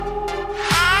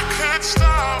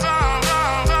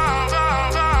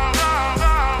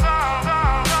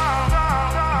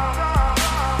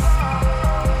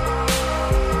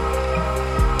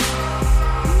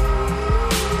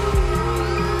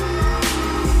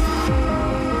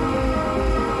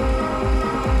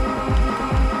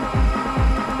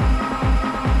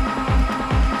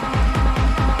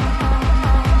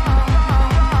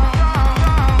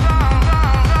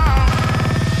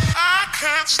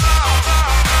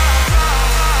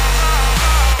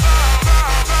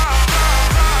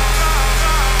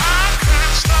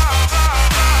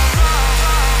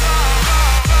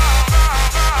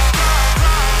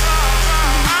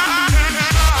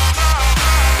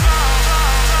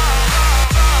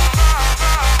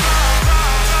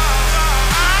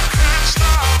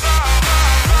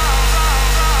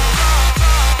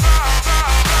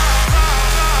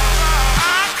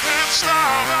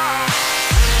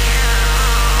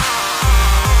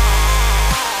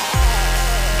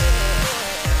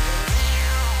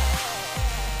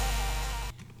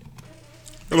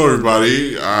Hello,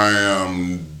 everybody. I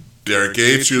am Derek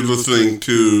H. You're listening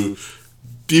to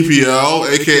DPL,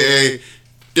 aka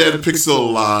Dead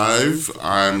Pixel Live.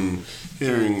 I'm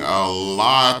hearing a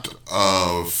lot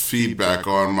of feedback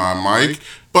on my mic,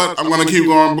 but I'm going to keep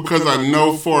going because I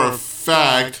know for a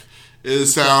fact it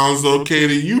sounds okay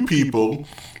to you people.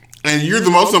 And you're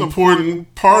the most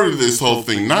important part of this whole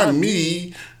thing. Not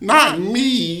me. Not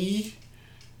me.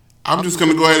 I'm just going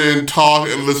to go ahead and talk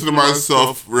and listen to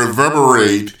myself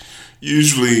reverberate.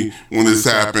 Usually when this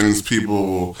happens,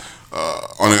 people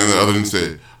on the other end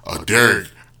say, "Oh, Derek,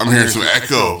 I'm hearing some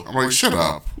echo." I'm like, shut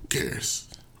up. Who cares?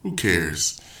 Who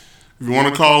cares? If you want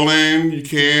to call in, you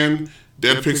can.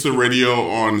 Dead Pixel Radio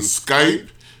on Skype.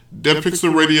 Dead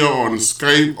Pixel Radio on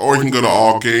Skype. Or you can go to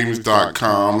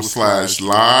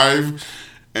allgames.com/live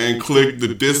and click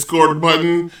the Discord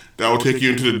button. That will take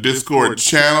you into the Discord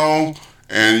channel.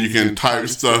 And you can type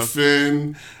stuff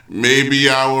in. Maybe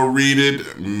I will read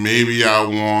it. Maybe I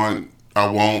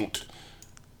won't.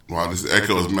 Wow, this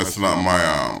echo is messing up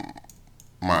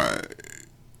my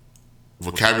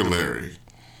vocabulary,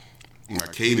 my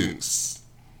cadence.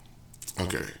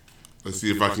 Okay, let's see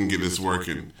if I can get this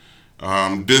working.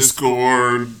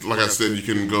 Discord, like I said, you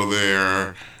can go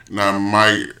there, and I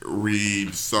might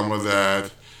read some of that.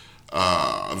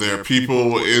 There are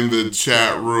people in the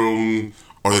chat room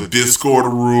or the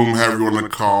Discord room, however you want to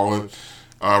call it.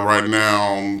 Right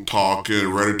now, I'm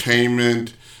talking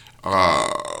Entertainment,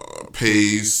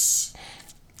 Pace,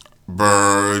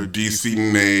 Bird, DC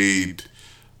Nate,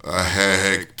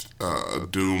 Hecht,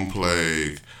 Doom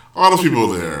Plague, all those people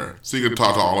there. So you can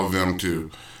talk to all of them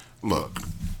too. Look,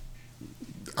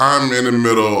 I'm in the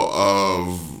middle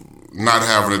of not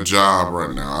having a job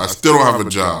right now. I still don't have a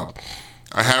job.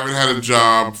 I haven't had a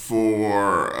job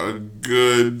for a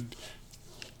good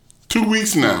 2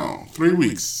 weeks now, 3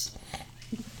 weeks.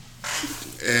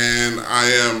 And I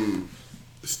am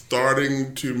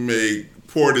starting to make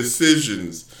poor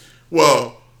decisions.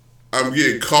 Well, I'm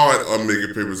getting caught on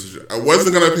making poor decisions. I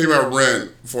wasn't going to pay my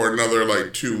rent for another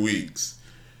 2 weeks.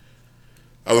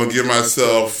 I'm going to give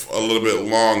myself a little bit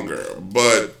longer.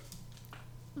 But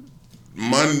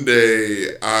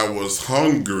Monday, I was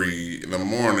hungry in the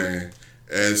morning.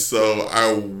 And so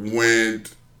I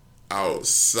went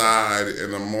outside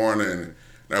in the morning.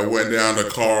 And I went down to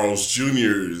Carl's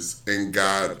Jr.'s and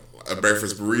got a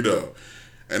breakfast burrito.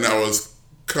 And I was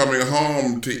coming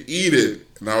home to eat it.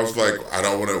 And I was like, I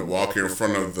don't want to walk in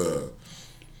front of the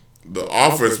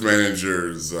office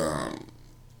manager's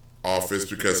office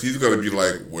because he's going to be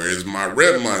like, where's my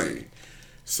rent money?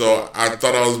 So I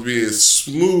thought I was being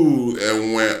smooth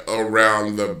and went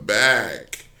around the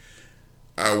back.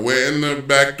 I went in the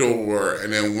back door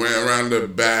and then went around the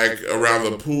back, around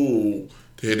the pool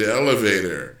to hit the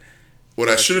elevator. What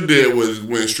I should have did was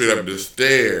went straight up the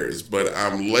stairs, but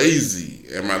I'm lazy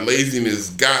and my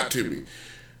laziness got to me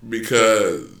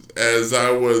because as I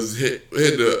was hit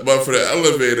the button for the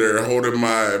elevator holding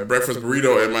my breakfast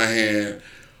burrito in my hand,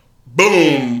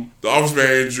 boom, the office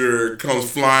manager comes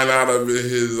flying out of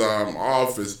his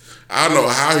office. I don't know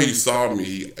how he saw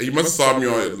me. He must have saw me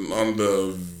on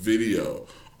the video,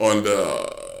 on the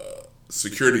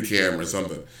security camera or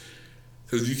something.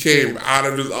 Because he came out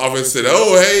of his office and said,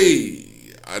 "Oh, hey,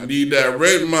 I need that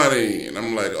rent money." And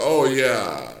I'm like, "Oh,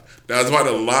 yeah." Now, I was about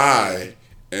to lie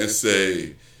and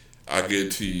say, "I'll get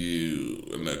it to you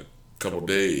in a couple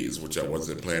days," which I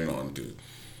wasn't planning on to.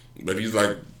 But he's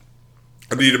like,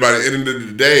 "I need it by the end of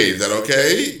the day. Is that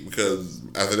okay?" Because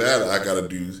after that, I got to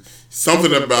do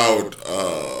something about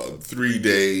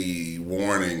 3-day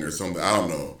warning or something. I don't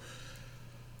know.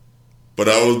 But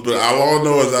all I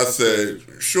know is I said,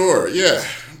 "Sure, yeah,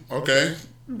 okay."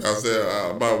 I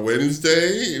said, "By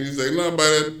Wednesday?" And he's like, "No, by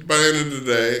the end of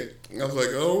the day." And I was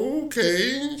like, "Oh,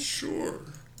 okay, sure."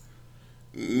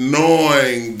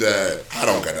 Knowing that I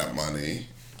don't got that money.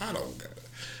 I don't got it.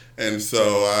 And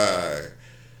so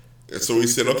he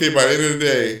said, "Okay, by the end of the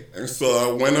day." And so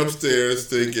I went upstairs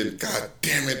thinking, God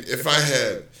damn it, if I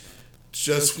had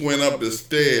just went up the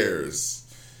stairs,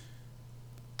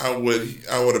 I would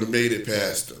have made it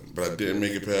past him, but I didn't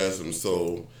make it past him.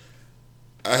 So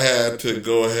I had to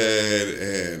go ahead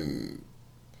and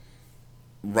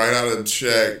write out a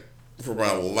check for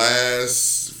my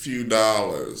last few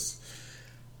dollars.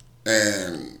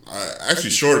 And I actually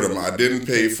shorted them. I didn't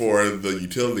pay for the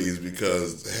utilities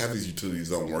because half these utilities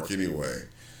don't work anyway.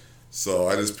 So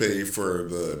I just paid for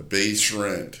the base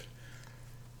rent.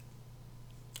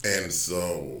 And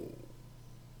so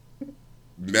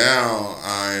now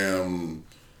I'm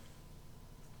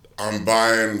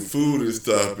buying food and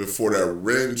stuff before that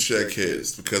rent check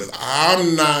hits because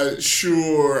I'm not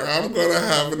sure I'm going to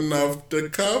have enough to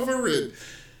cover it.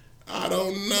 I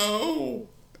don't know.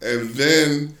 And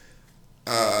then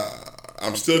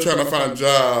I'm still trying to find a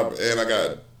job, and I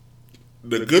got,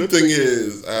 the good thing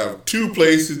is I have two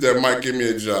places that might give me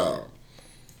a job.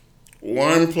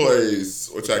 One place,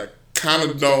 which I kind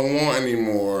of don't want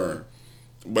anymore,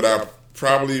 but I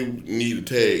probably need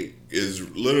to take, is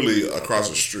literally across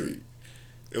the street.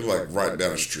 It's like right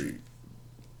down the street.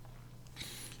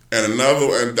 And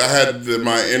and I had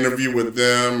my interview with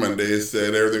them, and they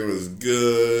said everything was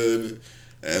good,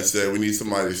 and said we need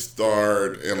somebody to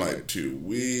start in like 2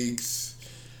 weeks.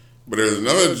 But there's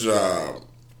another job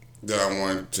that I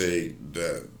want to take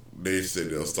that they said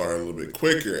they'll start a little bit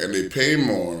quicker, and they pay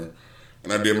more.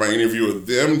 And I did my interview with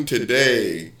them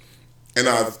today, and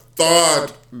I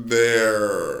thought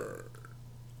their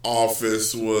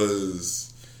office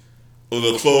was a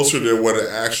little closer than what it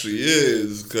actually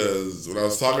is, because when I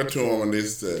was talking to them and they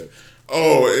said,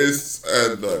 oh, it's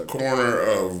at the corner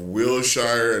of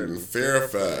Wilshire and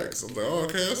Fairfax. I was like, oh,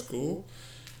 okay, that's cool.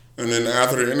 And then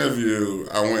after the interview,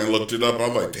 I went and looked it up. I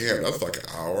was like, damn, that's like an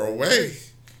hour away.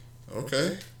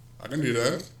 Okay, I can do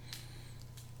that.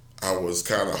 I was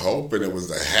kind of hoping it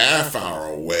was a half hour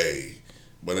away,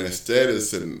 but instead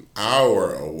it's an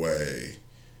hour away.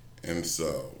 And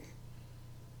so,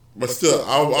 but still,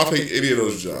 I'll take any of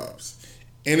those jobs.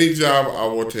 Any job I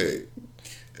will take.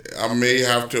 I may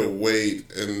have to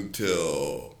wait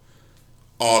until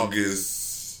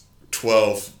August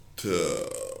 12th to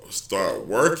start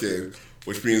working,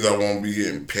 which means I won't be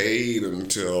getting paid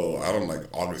until, I don't know, like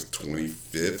August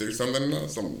 25th or something.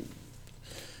 Some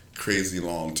crazy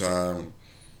long time.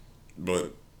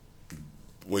 But,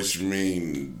 which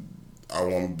means I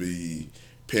won't be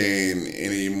paying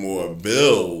any more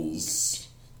bills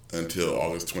until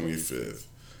August 25th.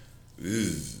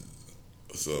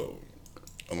 So,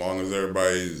 as long as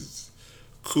everybody's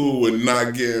cool with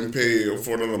not getting paid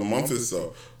for another month or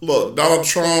so. Look, Donald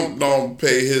Trump don't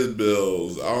pay his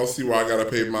bills. I don't see why I gotta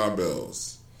pay my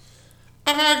bills.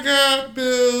 I got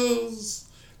bills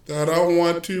that I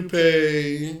want to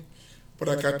pay, but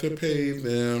I got to pay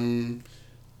them.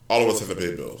 All of us have to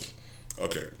pay bills.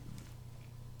 Okay.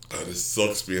 This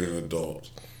sucks being an adult.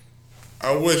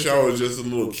 I wish I was just a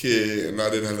little kid and I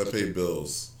didn't have to pay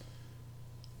bills.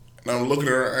 And I'm looking at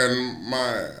her and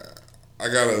I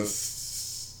gotta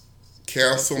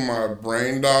cancel my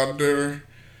brain doctor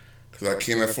because I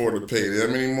can't afford to pay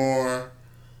them anymore.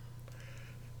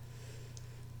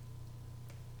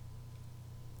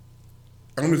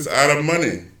 I'm just out of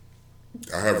money.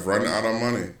 I have run out of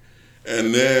money.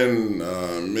 And then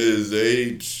Ms.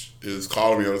 H is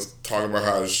calling me. I was talking about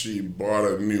how she bought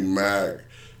a new Mac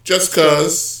just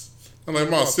because. I'm like,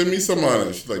 Mom, send me some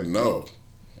money. She's like, no.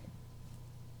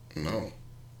 Because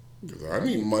I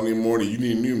need money more than you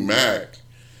need a new Mac.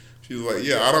 She's like,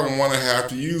 yeah, I don't want to have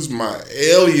to use my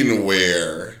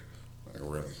Alienware. Like,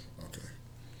 really? Okay.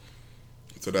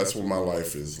 So that's what my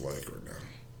life is like right now.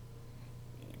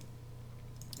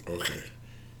 Okay.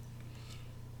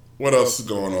 What else is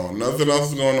going on? Nothing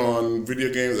else is going on.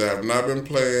 Video games. I have not been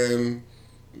playing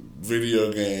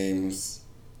video games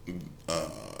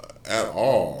at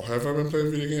all. Have I been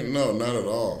playing video games? No, not at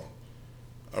all.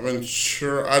 I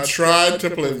tried to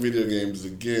play video games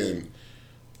again,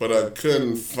 but I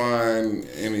couldn't find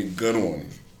any good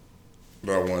ones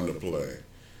that I wanted to play.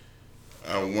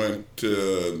 I went to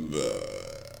the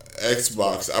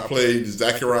Xbox. I played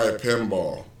Zaccaria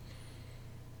Pinball.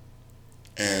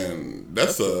 And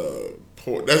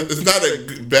it's not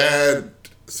a bad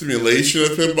simulation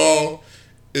of pinball.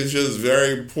 It's just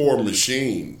very poor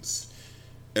machines.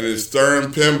 And it's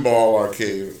Stern Pinball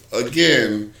Arcade.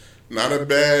 Again, not a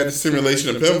bad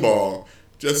simulation of pinball,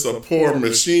 just a poor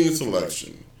machine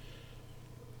selection.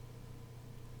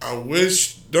 I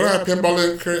wish, don't I have Pinball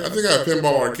I think I have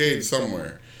Pinball Arcade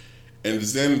somewhere. And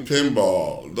Zen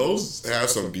Pinball, those have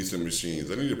some decent machines.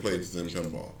 I need to play Zen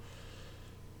Pinball.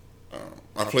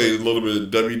 I played a little bit of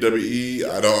WWE.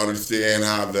 I don't understand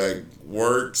how that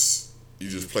works. You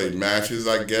just play matches,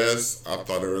 I guess. I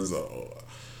thought there was a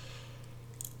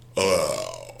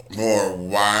more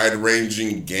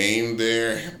wide-ranging game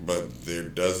there, but there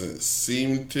doesn't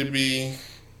seem to be.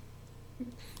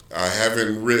 I've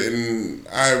written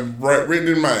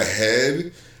in my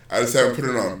head. I just haven't put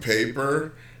it on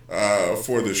paper.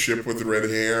 For the Ship with Red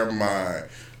Hair, my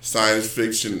science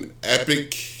fiction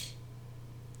epic.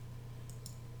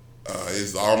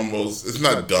 It's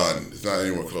not done. It's not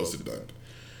anywhere close to done.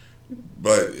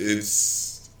 But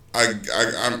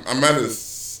I'm at a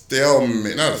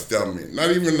stalemate,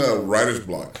 not even a writer's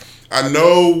block. I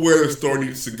know where the story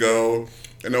needs to go.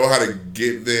 I know how to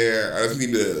get there. I just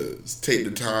need to take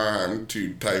the time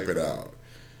to type it out.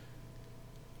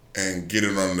 and get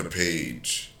it on the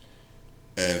page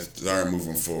and start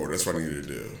moving forward. That's what I need to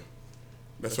do.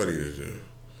 That's what I need to do.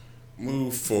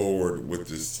 Move forward with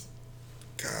this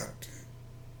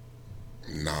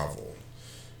novel.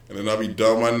 And then I'll be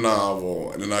done my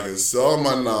novel, and then I can sell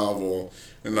my novel,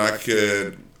 and I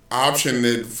could option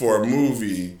it for a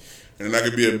movie, and then I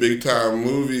could be a big time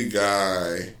movie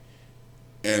guy,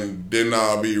 and then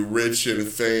I'll be rich and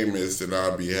famous, and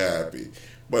I'll be happy.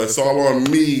 But it's all on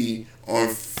me on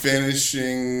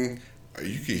finishing.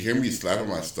 You can hear me slapping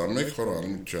my stomach. Hold on, let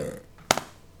me try it.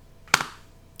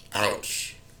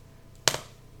 Ouch.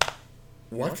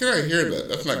 Why can't I hear that?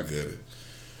 That's not good.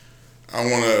 I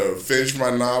want to finish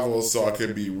my novel so I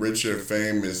can be rich and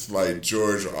famous like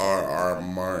George R.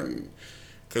 Martin.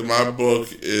 Because my book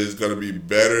is going to be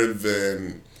better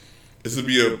than... This will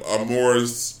be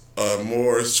a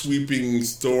more sweeping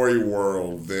story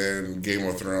world than Game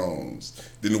of Thrones,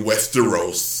 than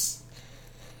Westeros.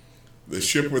 The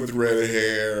Ship with Red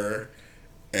Hair,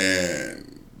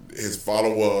 and his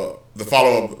follow-up,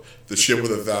 The Ship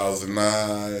with 1,000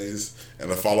 Eyes,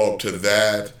 and the follow-up to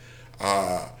that,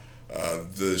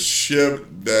 The Ship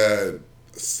That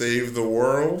Saved the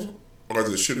World, or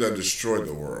The Ship That Destroyed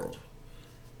the World,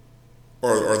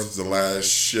 or The Last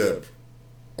Ship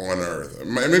on Earth.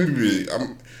 Maybe I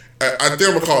think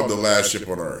I'm gonna call it The Last Ship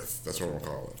on Earth. That's what I'm gonna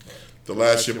call it. The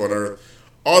Last Ship on Earth.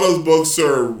 All those books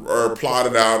are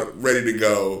plotted out, ready to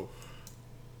go.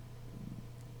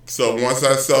 So once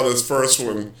I sell this first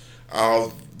one,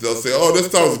 they'll say, "Oh, this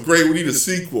stuff was great. We need a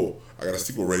sequel." I got a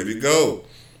sequel ready to go.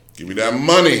 Give me that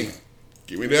money.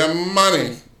 Give me that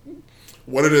money.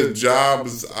 One of the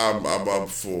jobs I'm up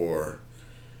for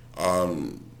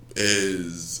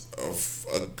is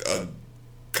a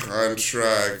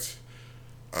contract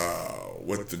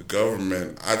with the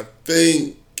government. I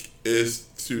think it's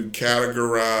to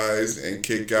categorize and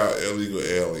kick out illegal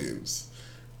aliens.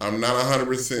 I'm not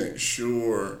 100%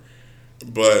 sure,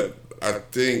 but I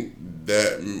think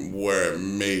that where it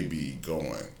may be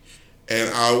going.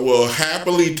 And I will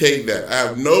happily take that. I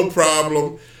have no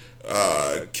problem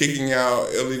kicking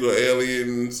out illegal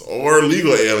aliens or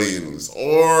legal aliens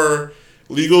or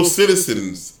legal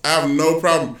citizens. I have no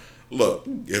problem. Look,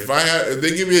 if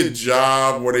they give me a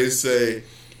job where they say,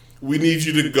 we need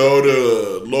you to go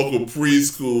to local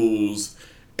preschools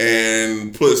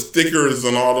and put stickers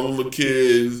on all the little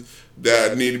kids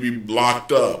that need to be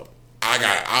locked up.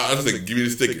 I was like, give me the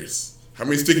stickers. How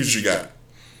many stickers you got?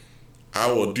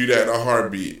 I will do that in a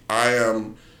heartbeat. I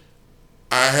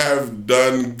have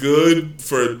done good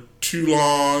for too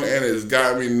long and it's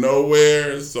got me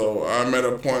nowhere. So I'm at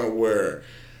a point where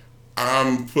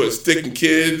I'm sticking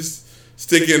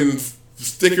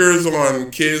stickers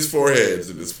on kids' foreheads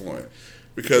at this point.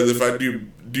 Because if I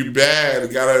do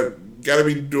bad, gotta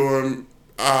be doing.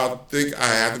 I think I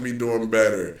have to be doing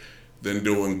better than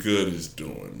doing good is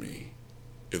doing me.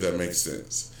 If that makes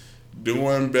sense.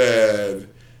 Doing bad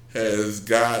has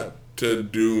got to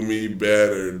do me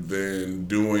better than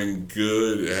doing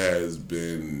good has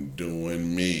been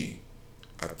doing me.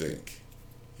 I think.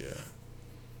 Yeah.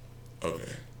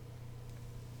 Okay.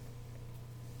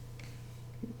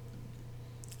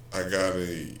 I got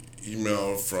an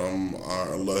email from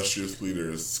our illustrious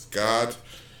leader, Scott,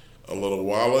 a little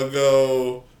while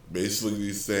ago,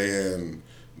 basically saying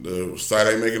the site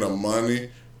ain't making no money.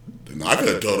 Then I could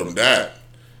have told him that.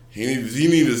 He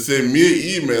needed to send me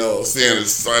an email saying the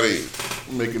site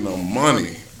ain't making no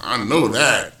money. I know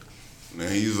that. And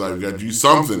he's like, we got to do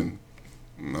something.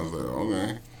 And I was like,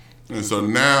 okay. And so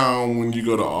now when you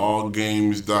go to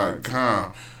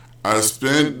allgames.com, I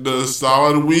spent the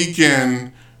solid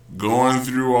weekend going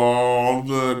through all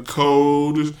the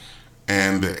code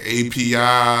and the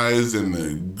APIs and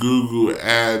the Google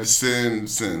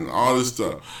AdSense and all this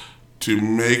stuff to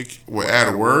make,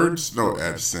 AdWords? No,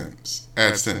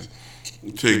 AdSense.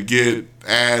 To get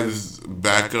ads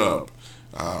back up.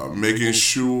 Making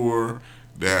sure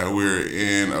that we're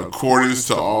in accordance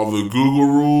to all the Google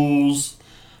rules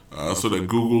so that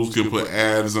Google can put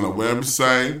ads on a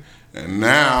website. And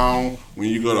now, when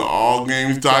you go to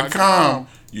allgames.com,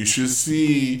 you should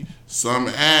see some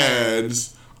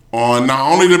ads on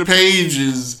not only the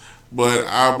pages, but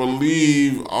I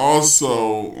believe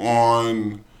also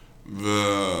on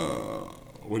the,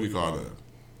 what do you call it?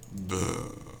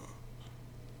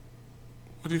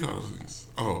 What do you call those things?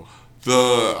 Oh,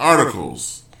 the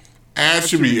articles. Ads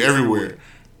should be everywhere.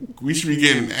 We should be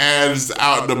getting ads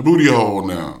out the booty hole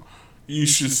now. You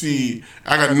should see,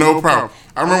 I got no problem.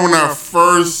 I remember when I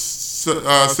first set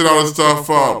all this stuff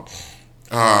up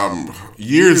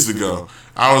years ago,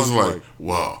 I was like,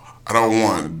 well, I don't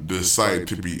want the site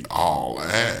to be all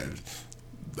ads.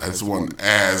 I just want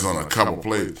ads on a couple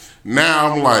places.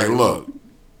 Now I'm like, look,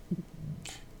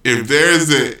 if there's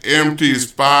an empty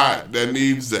spot that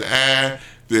needs an ad,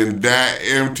 then that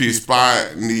empty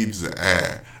spot needs an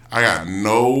ad. I got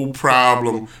no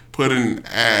problem putting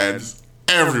ads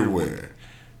everywhere.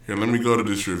 Here, let me go to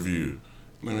this review.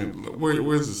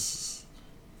 Where's this?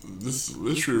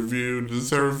 This review, does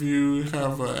this review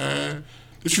have an ad?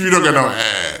 This review don't got no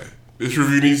ad. This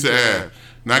review needs an ad.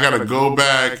 Now I gotta go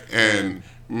back and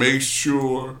make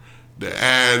sure the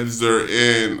ads are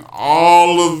in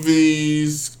all of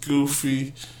these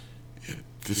goofy. Yeah,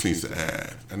 this needs an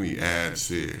ad. I need ads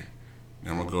here.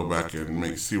 Now I'm gonna go back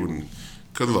and see what.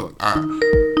 Cause look,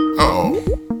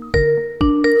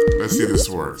 let's see if this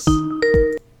works.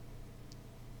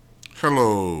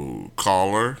 Hello,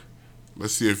 caller.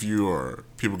 Let's see if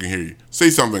people can hear you. Say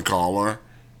something, caller.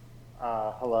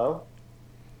 Hello?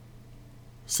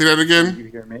 Say that again? Can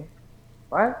you hear me?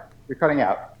 What? You're cutting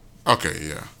out. Okay,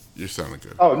 yeah. You're sounding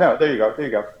good. Oh, no, there you go.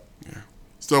 Yeah.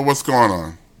 So what's going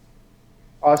on?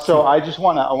 So I just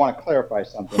want to clarify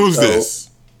something. Who is this?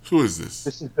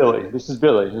 This is Billy. This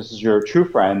is your true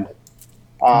friend.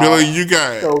 Billy, you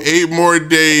got 8 more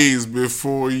days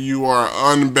before you are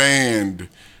unbanned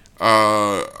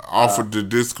off of the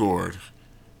Discord.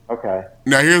 Okay.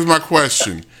 Now, here's my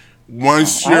question.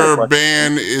 Once your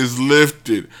ban is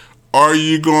lifted, are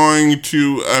you going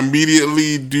to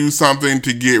immediately do something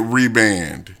to get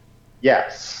rebanned?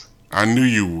 Yes. I knew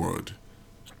you would.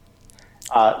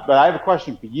 But I have a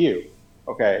question for you.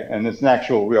 Okay, and it's an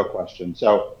actual real question.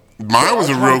 Mine was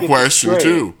a real question,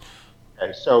 too.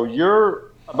 Okay, so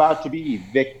you're about to be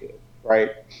evicted,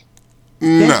 right?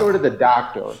 You can't go to the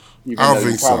doctor, even though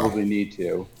you probably need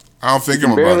to. I don't think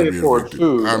I'm about to be afford evicted.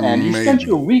 Food, and you spent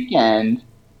your weekend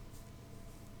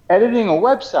editing a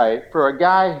website for a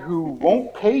guy who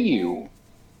won't pay you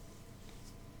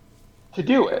to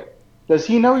do it. Does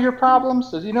he know your problems?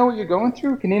 Does he know what you're going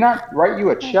through? Can he not write you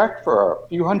a check for a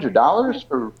few $100s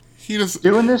for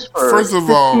doing this for 15 years? First of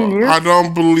all, I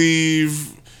don't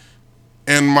believe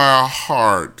in my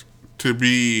heart, to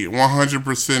be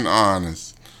 100%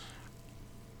 honest,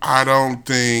 I don't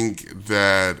think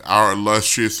that our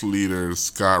illustrious leader,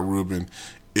 Scott Rubin,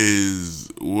 is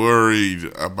worried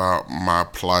about my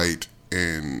plight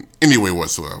in any way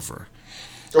whatsoever.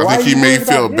 So I think he may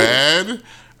feel bad.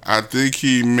 I think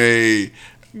he may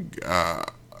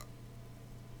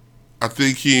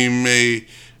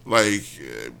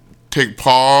take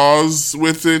pause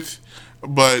with it,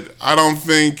 but I don't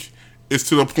think it's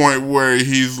to the point where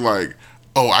he's like,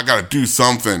 oh, I gotta do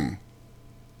something.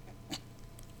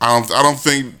 I don't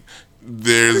think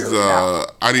there's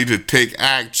I need to take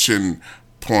action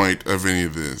point of any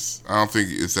of this. I don't think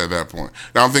it's at that point.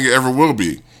 I don't think it ever will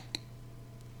be.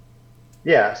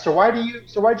 Yeah. So why'd you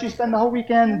spend the whole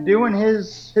weekend doing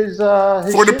his for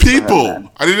the people?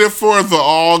 I did it for the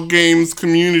All Games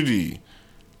community.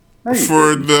 No,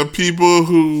 for the people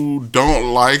who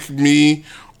don't like me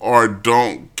or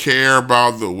don't care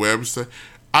about the website.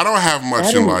 I don't have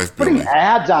much in life, Billy. Putting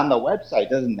ads on the website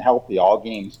doesn't help the All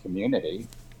Games community.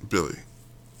 Billy,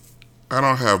 I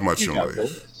don't have much in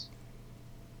life.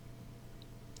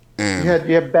 And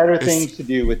you have better things to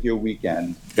do with your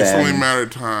weekend. It's only a matter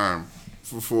of time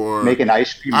for making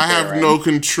ice cream. I have no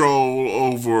control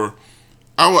over.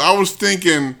 I was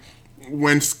thinking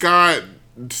when Scott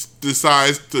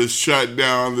decides to shut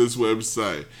down this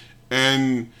website,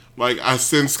 and like I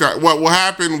send Scott, what will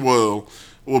happen will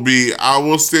be I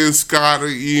will send Scott an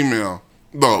email.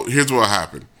 No, here's what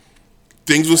happened.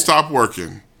 Things will stop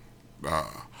working.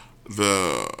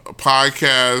 The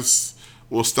podcast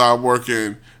will stop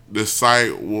working. The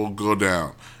site will go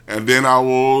down. And then I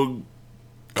will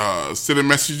send a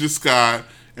message to Scott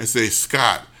and say,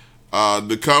 Scott,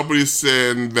 the company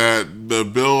said that the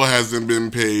bill hasn't been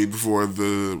paid for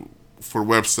the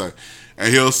website.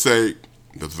 And he'll say,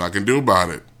 there's nothing I can do about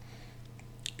it.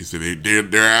 He said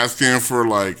they're asking for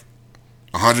like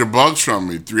 $100 from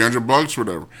me, $300,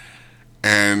 whatever.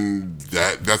 And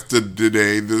that's the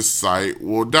day the site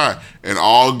will die. And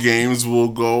All Games will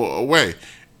go away.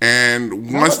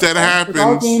 And once that happens,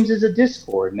 All Games is a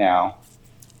Discord now.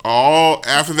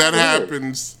 After that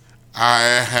happens, I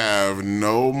have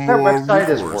no more. That website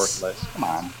is worthless. Come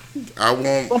on. I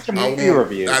won't. Bunch of movie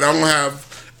reviews.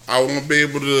 I won't be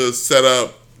able to set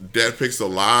up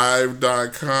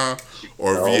deadpixellive.com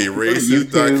or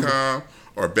varacist.com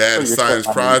or Bad Science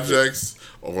Projects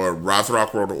or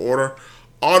Rothrock World Order.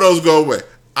 All those go away.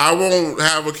 I won't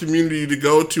have a community to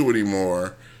go to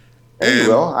anymore. You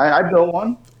will. I built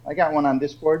one. I got one on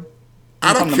Discord.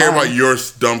 I don't care about your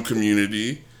dumb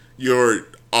community. Your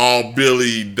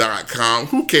allbilly.com.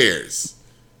 Who cares?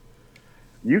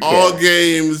 You All care.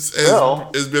 Games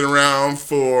has been around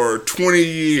for 20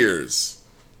 years.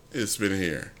 It's been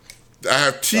here. I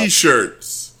have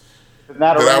T-shirts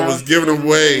that I was giving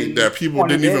away that people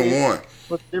didn't even want.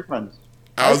 What's the difference?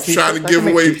 I was trying to give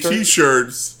away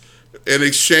T-shirts in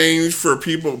exchange for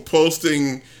people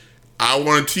posting, I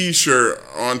want a T-shirt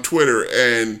on Twitter,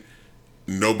 and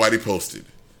nobody posted.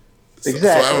 Exactly.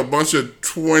 So I have a bunch of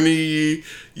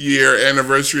 20-year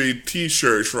anniversary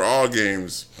T-shirts for All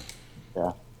Games.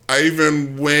 Yeah. I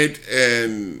even went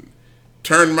and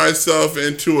turned myself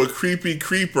into a creepy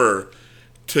creeper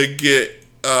to get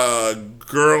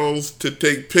girls to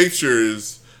take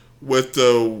pictures with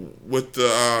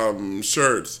the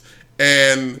shirts,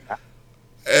 and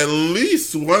at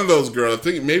least one of those girls, I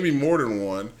think maybe more than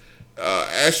one,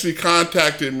 actually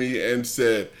contacted me and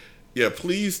said, "Yeah,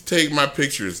 please take my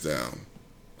pictures down."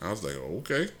 I was like,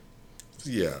 "Okay,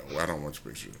 yeah, well, I don't want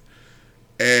your picture."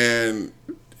 And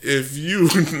if you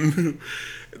knew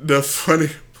the funny,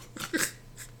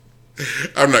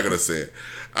 I'm not gonna say it.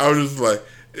 I was just like,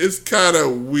 it's kind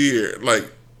of weird.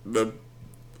 Like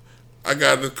I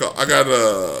got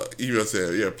a email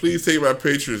saying, "Yeah, please take my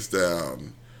pictures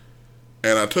down,"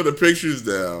 and I took the pictures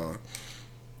down,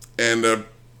 and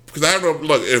because I have no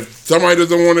look. If somebody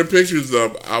doesn't want their pictures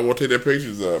up, I will take their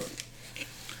pictures up.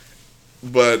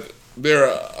 But there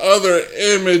are other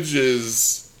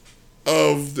images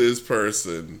of this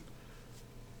person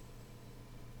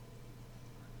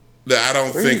that I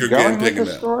don't think are getting taken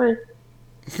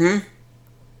down.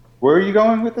 Where are you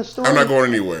going with the story? I'm not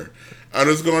going anywhere. I'm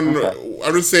just going. Okay.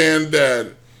 I'm just saying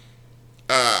that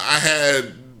I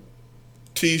had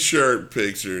T-shirt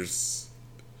pictures.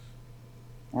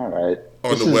 All right.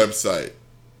 On the website.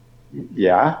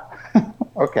 Yeah.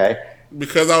 Okay.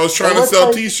 Because I was trying to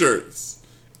sell T-shirts.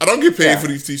 I don't get paid for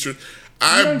these T-shirts.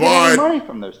 I bought money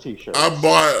from those T-shirts. I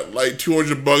bought like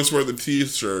 $200 worth of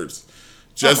T-shirts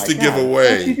just to give away.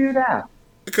 Why did you do that?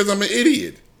 Because I'm an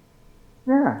idiot.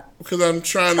 Yeah. Because I'm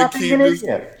trying to keep this.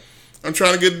 I'm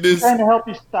trying to get this. I'm trying to help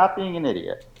you stop being an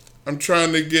idiot. I'm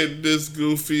trying to get this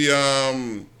goofy.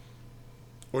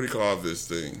 What do you call this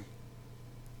thing?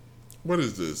 What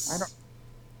is this?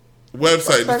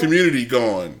 Website, the community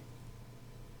going.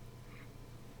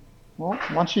 Well,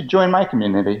 why don't you join my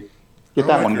community? Get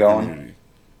that one going. Community.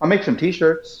 I'll make some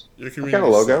T-shirts. Your community got a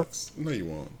logo. Sucks. No, you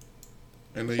won't.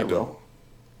 And no, you don't.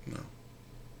 No.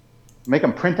 Make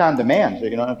them print on demand so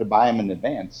you don't have to buy them in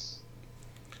advance.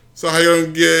 So how you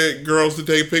gonna get girls to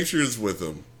take pictures with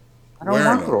them? I don't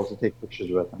want girls to take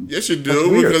pictures with them. Yes, you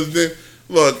do. Because then,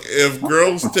 look, if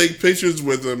girls take pictures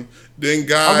with them, then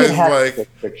guys like,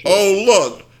 oh,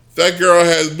 look, that girl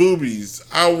has boobies.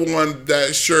 I want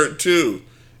that shirt too.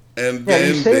 And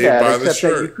then they buy the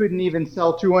shirt. That you couldn't even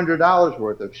sell $200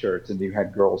 worth of shirts, and you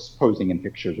had girls posing in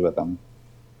pictures with them.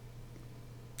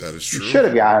 That is true. You should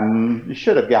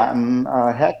have gotten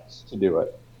Hex to do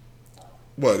it.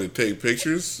 What, to take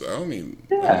pictures? I don't mean.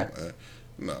 Yeah.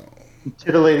 No.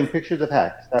 Titillating pictures of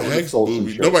Hex. That was Hex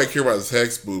boobies. Nobody cares about his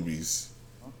Hex boobies.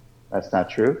 That's not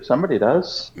true. Somebody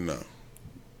does. No.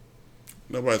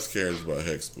 Nobody cares about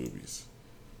Hex boobies.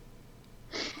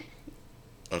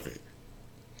 Okay.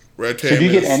 Red Did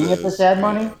you get any of this ad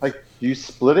money? Like, do you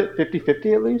split it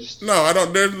 50-50 at least? No, I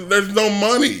don't. There's no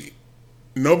money.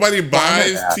 Nobody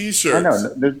buys T-shirts. I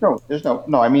know. There's no.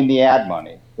 No, I mean the ad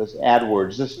money. This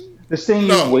AdWords. This thing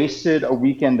you wasted a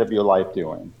weekend of your life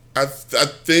doing. I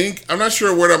think I'm not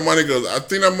sure where that money goes. I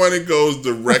think that money goes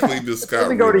directly to Scott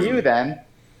Rubin. It doesn't go to you then.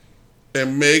 It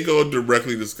may go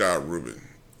directly to Scott Rubin.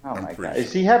 Oh my God!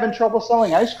 Is he having trouble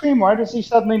selling ice cream? Why does he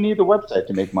suddenly need the website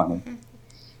to make money?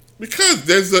 Because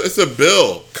it's a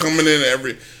bill coming in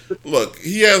every. Look,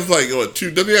 he has like two?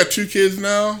 Doesn't he have 2 kids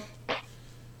now?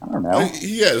 I don't know.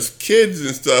 He has kids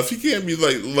and stuff. He can't be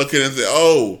like looking and say,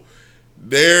 "Oh,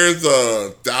 there's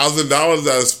 $1,000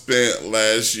 I spent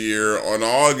last year on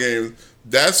All Games.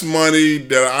 That's money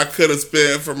that I could have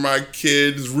spent for my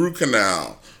kids' root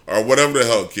canal or whatever the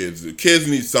hell kids do. Kids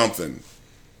need something.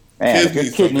 Man, if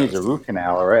your kid needs a root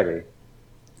canal already.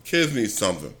 Kids need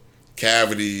something.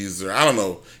 Cavities or I don't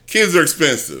know. Kids are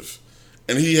expensive,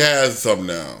 and he has some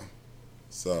now.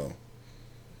 So,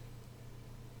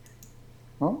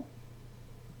 well,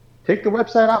 take the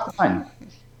website offline.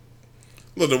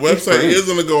 Look, the website is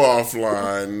going to go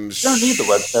offline. You don't need the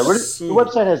website. The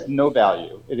website has no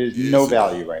value. It is no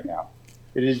value right now.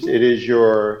 It is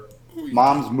your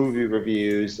mom's movie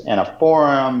reviews and a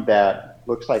forum that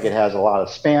looks like it has a lot of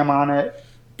spam on it.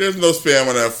 There's no spam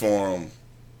on that forum.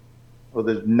 Well,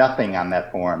 there's nothing on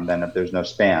that forum then if there's no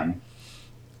spam.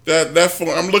 That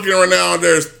forum, I'm looking right now.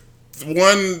 There's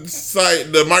one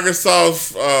site, the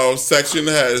Microsoft section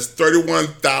has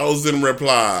 31,000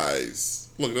 replies.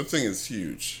 Look, that thing is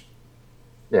huge.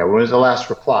 Yeah, when was the last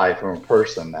reply from a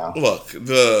person now? Look,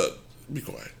 be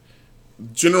quiet.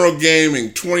 General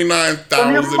Gaming,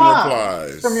 29,000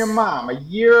 replies. From your mom, a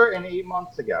year and 8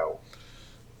 months ago.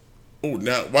 Oh,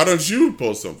 now, why don't you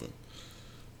post something?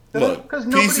 Look,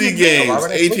 PC Games,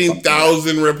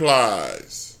 18,000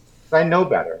 replies. I know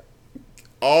better.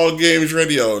 All Games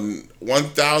Radio,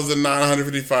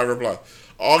 1,955 replies.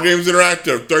 All Games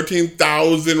Interactive,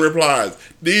 13,000 replies.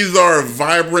 These are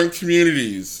vibrant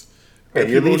communities.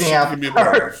 Okay, you're leaving out the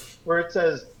part where it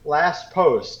says last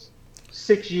post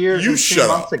 6 years and 2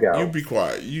 months ago. You be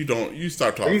quiet. You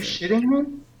stop talking. Are you shitting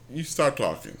me? You stop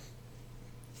talking.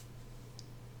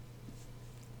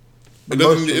 It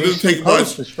doesn't take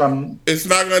much. It's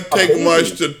not going to take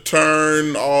much to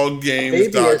turn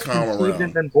allgames.com around. Baby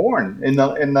hasn't been born in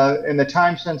the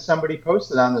time since somebody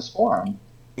posted on this forum.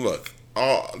 Look,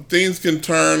 things can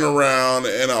turn around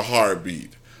in a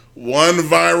heartbeat. One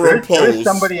viral post. There's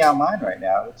somebody online right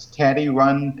now. It's Taddy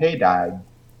Run Pay Died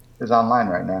is online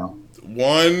right now.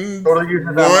 One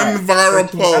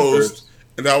viral post,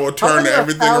 and that will turn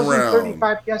everything around.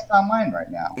 35 guests online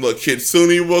right now. Look,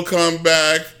 Kitsune will come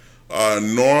back.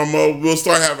 Norma, we'll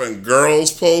start having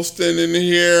girls posting in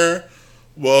here.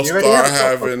 We'll start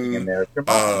having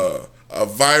a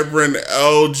vibrant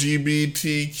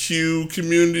LGBTQ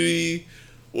community.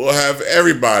 We'll have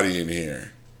everybody in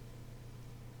here.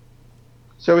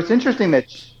 So it's interesting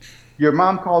that your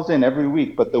mom calls in every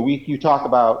week, but the week you talk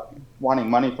about wanting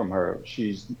money from her,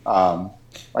 she's, I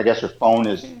guess her phone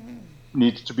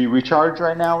needs to be recharged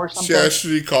right now or something? She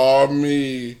actually called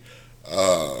me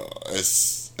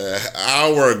an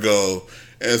hour ago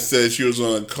and said she was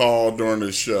going to call during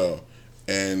the show,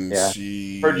 and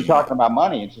she heard you talking about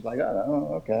money, and she's like,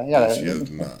 "Oh, okay." Yeah, she has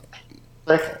not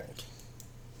called.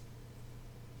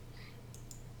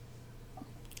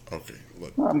 Okay,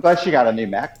 look. Well, I'm glad she got a new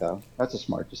Mac, though. That's a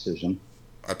smart decision.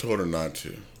 I told her not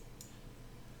to.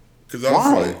 Because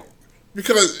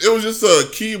it was just a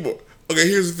keyboard. Okay,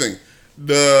 here's the thing.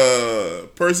 The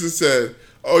person said,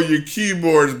 "Oh, your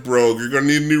keyboard's broke. You're gonna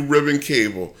need a new ribbon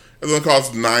cable. It's gonna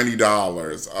cost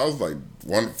 $90." I was like,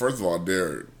 first of all,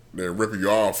 they're ripping you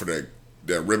off for that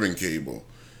ribbon cable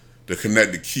to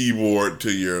connect the keyboard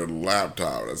to your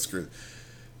laptop. That's great.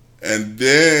 And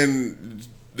then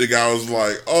the guy was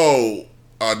like, "Oh,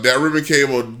 that ribbon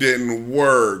cable didn't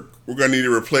work. We're gonna need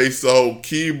to replace the whole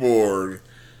keyboard,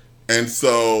 and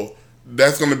so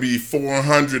that's gonna be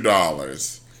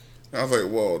 $400." I was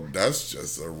like, "Well, that's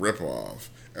just a ripoff."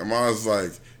 And Mom was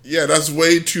like, "Yeah, that's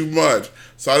way too much."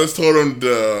 So I just told him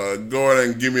to go ahead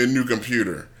and give me a new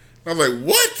computer. And I was like,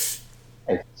 "What?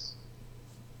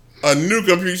 A new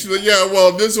computer?" She's like, "Yeah,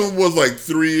 well, this one was like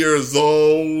 3 years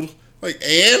old." Like,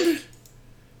 and?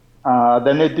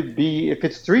 Then it'd be, if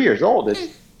it's 3 years old,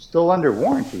 it's still under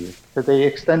warranty because they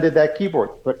extended that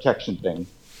keyboard protection thing.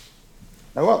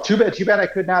 Oh, well, too bad I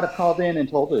could not have called in and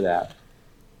told her that.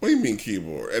 What do you mean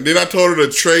keyboard? And then I told her to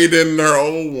trade in her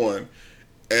old one.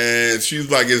 And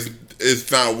she's like, it's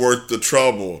not worth the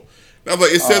trouble. And I was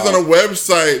like, it says on the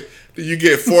website that you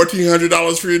get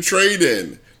 $1,400 for your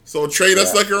trade-in. So trade that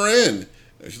sucker in.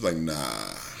 And she's like,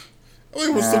 nah. I'm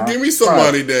like, well, so give me some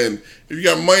money then. If you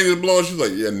got money to blow, she's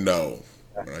like, yeah, no.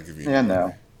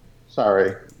 No. Sorry.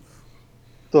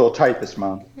 It's a little tight this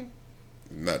month.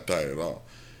 Not tight at all.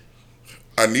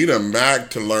 I need a Mac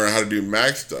to learn how to do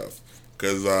Mac stuff.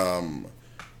 Because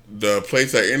the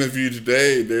place I interviewed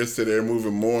today, they said they're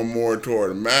moving more and more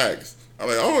toward Macs. I'm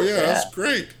like, oh, yeah, that's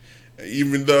great.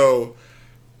 Even though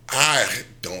I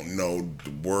don't know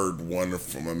the word one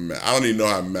from a Mac. I don't even know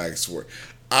how Macs work.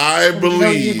 I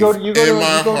believe in my heart. You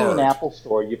go to an Apple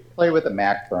store, you play with a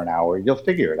Mac for an hour, you'll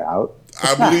figure it out.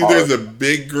 I believe there's a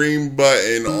big green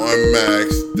button on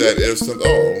Macs that if something...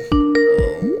 Oh,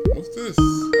 what's this?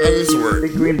 How does this work?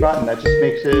 Big green button that just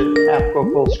makes the app go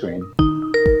full screen.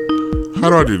 How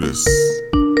do I do this?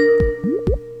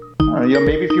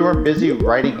 Maybe if you weren't busy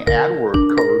writing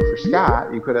AdWord code for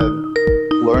Scott, you could have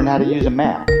learned how to use a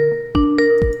Mac.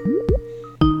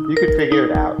 You could figure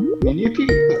it out. I mean,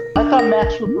 I thought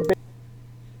Macs were for...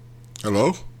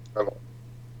 Hello?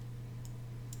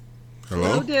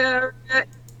 Hello, Derek.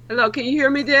 Hello, can you hear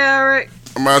me, Derek?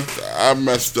 I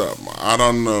messed up. I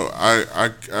don't know.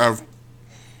 I've...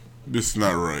 This is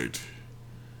not right.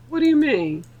 What do you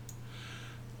mean?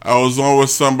 I was on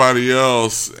with somebody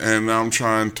else, and I'm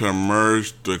trying to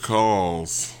merge the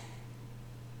calls.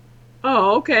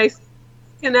 Oh, okay.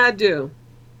 What can I do?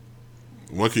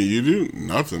 What can you do?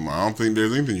 Nothing. I don't think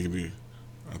there's anything you can do.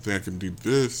 I think I can do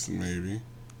this, maybe.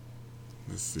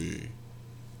 Let's see.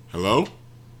 Hello?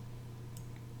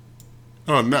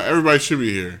 Oh, not everybody should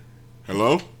be here.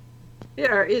 Hello?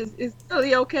 Yeah, is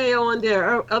Billy okay on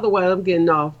there? Otherwise, I'm getting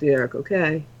off, Derek.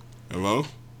 Okay, Hello?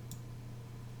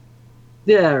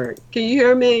 Derek, can you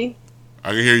hear me? I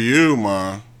can hear you,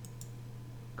 Ma.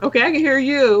 Okay, I can hear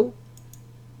you.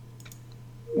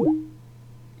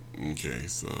 Okay,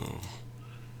 so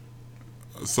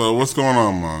what's going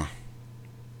on, Ma?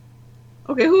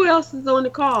 Okay, who else is on the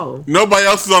call? Nobody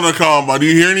else is on the call, Ma. Do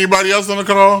you hear anybody else on the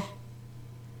call?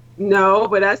 No,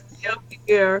 but I see up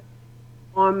here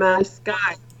on my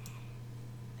Skype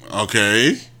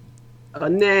Okay. a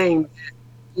name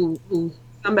who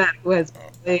somebody who has.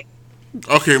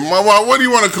 Okay, Ma, what do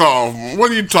you want to call?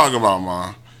 What are you talking about,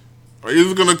 Ma? Are you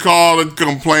just going to call and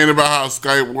complain about how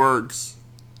Skype works?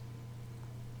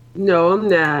 No, I'm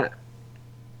not.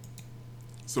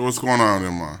 So what's going on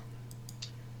then, Ma?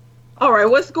 All right,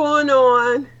 what's going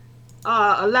on?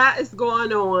 A lot is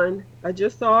going on. I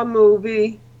just saw a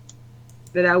movie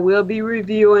that I will be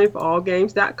reviewing for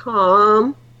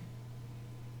allgames.com.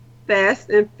 Fast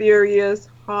and Furious,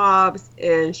 Hobbs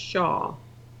and Shaw.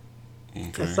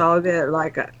 Okay. I saw that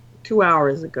like 2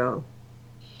 hours ago.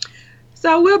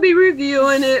 So we'll be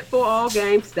reviewing it for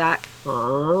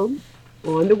allgames.com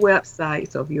on the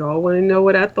website. So if you all want to know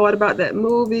what I thought about that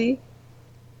movie,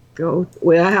 go.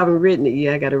 Well, I haven't written it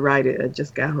yet. I got to write it. I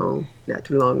just got home not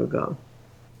too long ago.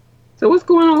 So what's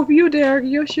going on for you, Derek?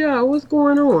 Your show? What's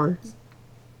going on?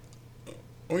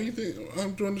 What do you think?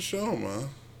 I'm doing the show, Ma.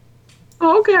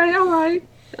 Oh, okay, all right.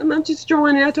 I'm just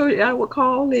joining. I told you I would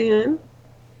call in.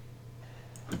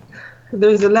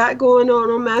 There's a lot going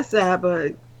on my side,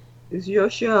 but it's your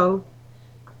show.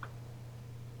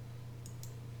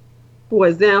 For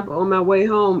example, on my way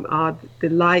home, the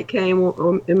light came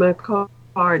on in my car,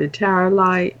 the tire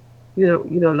light. You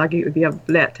know, like if you have a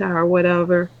flat tire or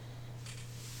whatever.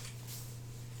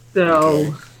 So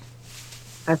Okay.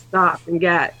 I stopped and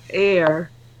got air.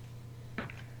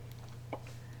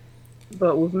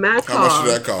 But with my car, How much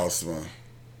did that cost, Ma?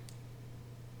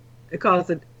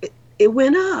 because it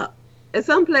went up. At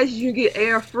some places you get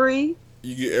air free.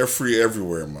 You get air free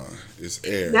everywhere, Ma. It's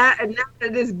air. Not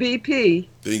at this BP.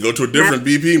 Then you go to a different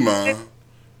BP, Ma.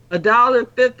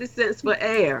 $1.50 for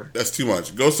air. That's too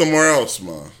much. Go somewhere else,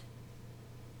 Ma.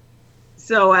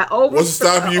 So I What's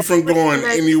stopping you from going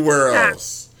anywhere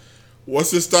else?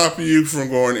 What's stopping you from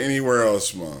going anywhere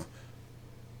else, Ma?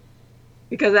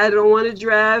 Because I don't want to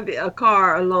drive a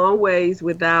car a long ways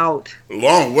without.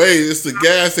 Long way. It's the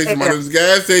gas station, Ma. There's a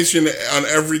gas station on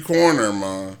every corner,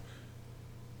 Ma.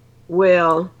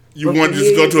 Well, You want to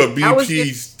just go to a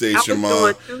BP station,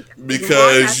 Ma,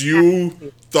 because you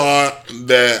thought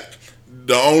that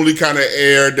the only kind of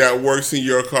air that works in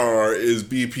your car is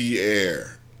BP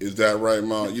air. Is that right,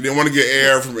 Ma? You didn't want to get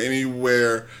air from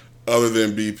anywhere other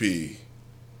than BP.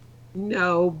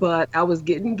 No, but I was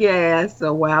getting gas.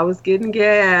 So while I was getting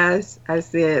gas, I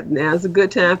said, now's a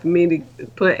good time for me to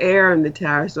put air in the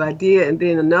tire. So I did. And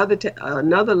then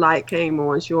another light came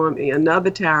on showing me another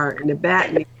tire in the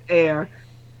back needs air.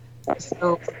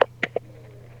 So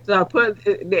I put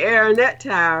the air in that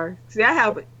tire. See,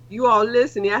 you all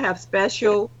listening, I have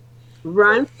special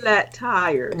run flat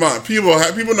tires. Ma, people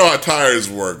know how tires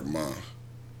work, Ma.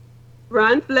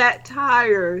 Run flat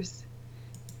tires.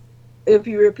 If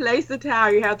you replace the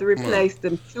tire, you have to replace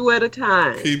them 2 at a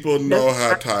time. People know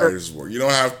how tires work. You don't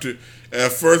have to.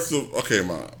 At first, okay,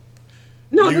 Ma.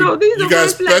 No, these are run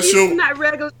flat. These are not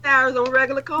regular tires on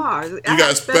regular cars. You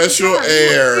got special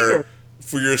air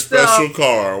for your special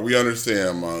car. We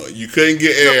understand, Ma. You couldn't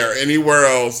get air anywhere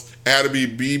else. It had to be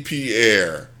BP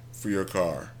air for your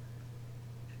car.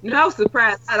 No, I was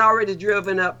surprised. I'd already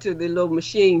driven up to the little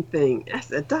machine thing. I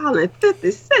said,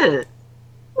 $1.50.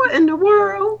 What in the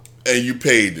world? And you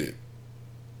paid it.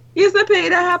 Yes, I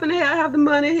paid. I happen to have the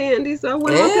money handy, so I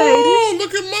went and paid it.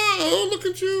 Look at Ma. Oh, look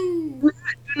at you. Do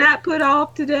not put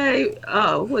off today.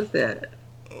 Oh, what's that?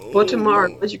 For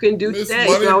tomorrow, what you can do today.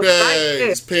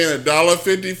 Moneybags paying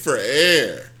 $1.50 for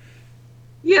air.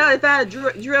 Yeah, if I had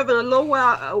driven a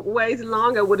little ways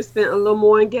longer, I would have spent a little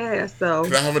more in gas. So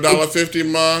can I have $1.50,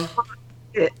 Ma?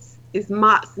 It's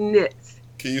Mott's Knits.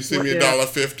 Can you send me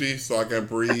 $1.50 so I can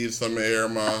breathe some air,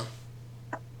 Ma?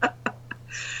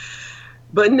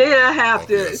 But now I have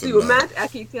to see. I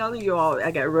keep telling you all,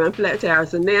 I got run flat tires.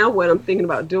 So now what I'm thinking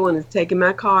about doing is taking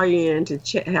my car in to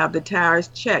have the tires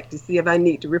checked to see if I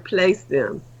need to replace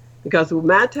them. Because with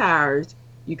my tires,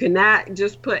 you cannot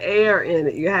just put air in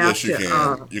it. You have to. Yes, you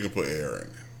can. You can put air in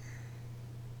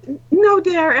it. No,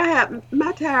 Derek. I have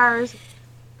my tires.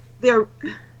 They're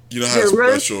You don't have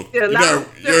special. You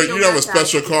have a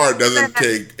special car that doesn't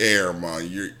take air, Mom.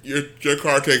 Your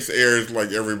car takes air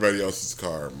like everybody else's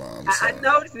car, Mom. I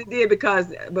noticed it did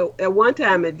but at one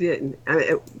time it didn't.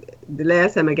 The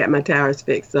last time I got my tires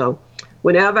fixed. So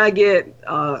whenever I get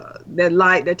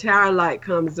the tire light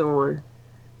comes on,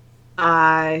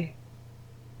 I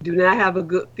do not have a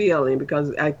good feeling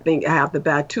because I think I have to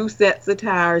buy 2 sets of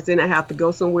tires and I have to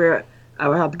go somewhere. I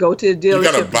would have to go to the dealership.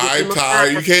 You gotta buy a tire.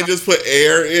 You can't just put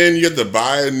air in. You have to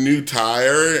buy a new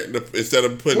tire instead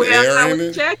of putting air in it. I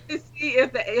would check to see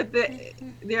if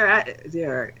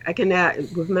I cannot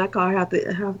with my car. I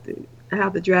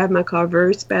have to drive my car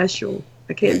very special.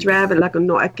 I can't drive it like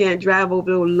I can't drive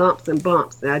over those lumps and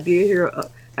bumps. And I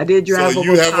did drive. So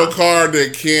you have a car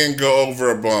that can go over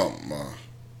a bump, Ma.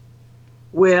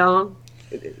 Well,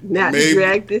 not to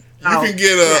drag this out. You can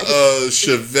get a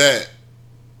Chevette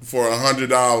for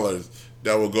 $100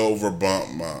 that will go over a bump,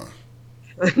 Ma.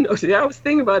 No, see, I was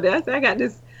thinking about that. I got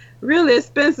this really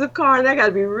expensive car, and I got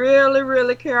to be really,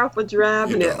 really careful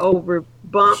driving it over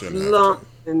bumps, lumps,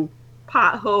 and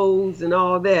potholes and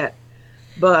all that.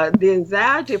 But the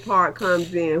anxiety part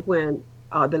comes in when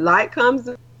the light comes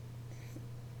in.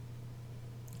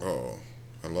 Oh,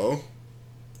 hello?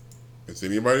 Is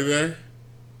anybody there?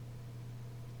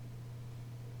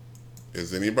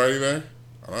 Is anybody there?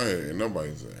 I don't hear you.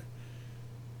 Nobody's there.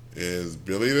 Is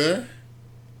Billy there?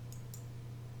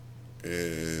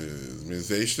 Is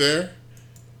Ms. H there?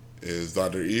 Is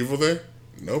Dr. Evil there?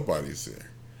 Nobody's there.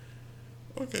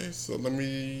 Okay, so let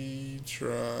me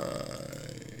try.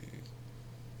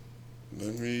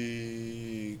 Let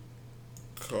me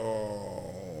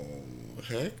call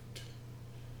Hecht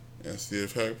and see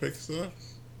if Hecht picks up.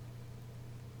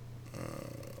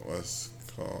 Let's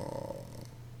call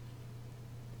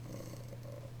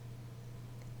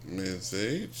Ms.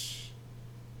 H.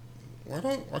 Why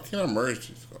can't I merge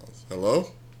these calls?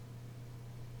 Hello?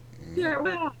 Yeah,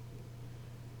 well.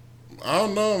 I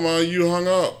don't know, Ma. You hung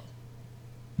up.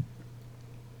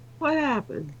 What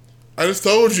happened? I just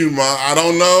told you, Ma. I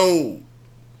don't know.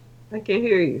 I can't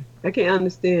hear you. I can't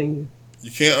understand you.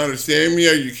 You can't understand me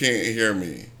or you can't hear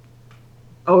me?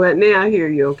 Oh, right now I hear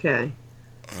you okay.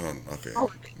 Okay.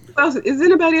 Oh, is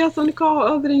anybody else on the call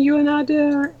other than you and I,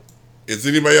 Derek? Is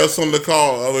anybody else on the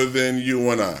call other than you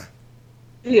and I?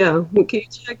 Yeah. Can you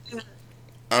check that?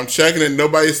 I'm checking it.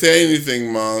 Nobody said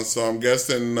anything, Mom, so I'm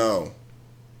guessing no.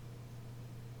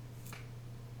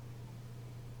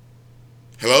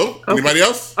 Hello? Okay. Anybody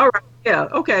else? All right. Yeah.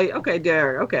 Okay,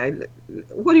 Derek. Okay.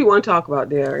 What do you want to talk about,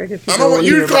 Derek? I don't want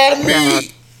you to call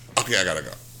me. Okay, I gotta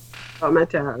go. About my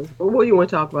tires. What do you want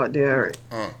to talk about, Derek?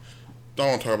 Don't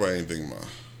want to talk about anything, Ma.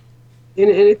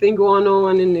 Anything going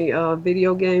on in the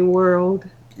video game world?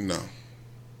 No.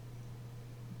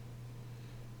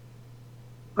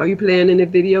 Are you playing any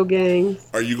video games?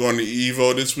 Are you going to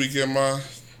EVO this weekend, Ma?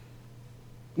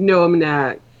 No, I'm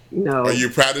not. No. Are you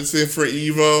practicing for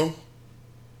EVO?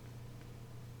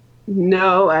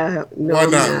 No, Why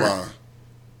not, Ma?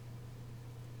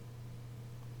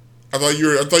 I thought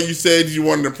you said you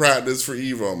wanted to practice for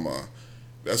EVO, Ma.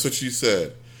 That's what you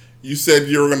said. You said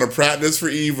you were going to practice for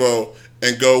EVO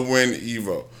and go win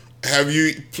EVO. Have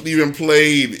you even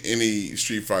played any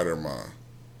Street Fighter, Ma?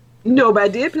 No, but I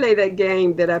did play that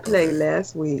game that I played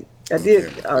last week. I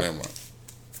did.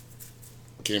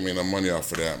 Can't make no money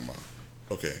off of that, Ma.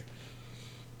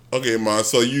 Okay, Ma.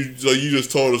 So you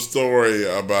just told a story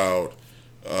about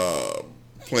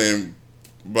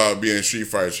being Street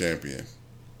Fighter champion.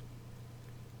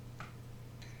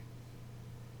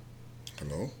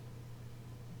 Hello?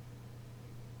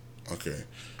 Okay.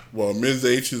 Well, Ms.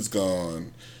 H is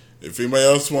gone. If anybody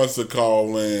else wants to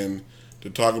call in to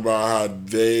talk about how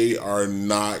they are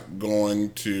not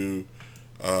going to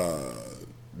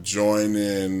join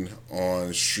in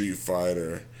on Street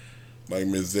Fighter like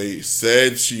Ms. H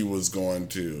said she was going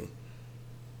to,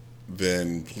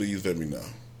 then please let me know.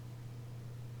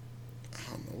 I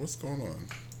don't know what's going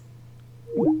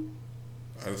on.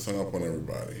 I just hung up on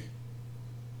everybody.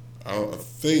 I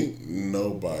think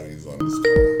nobody's on this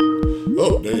call.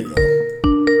 Oh, there you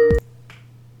go.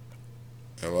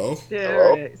 Hello?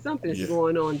 Derek, something's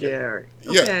going on, Derek.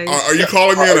 Okay. Yeah. Are you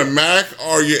calling me on a Mac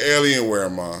or are you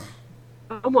Alienware, Ma?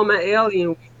 I'm on my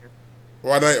Alienware.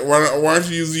 Why don't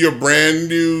you use your brand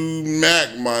new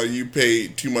Mac, Ma, you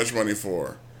paid too much money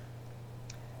for?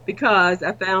 Because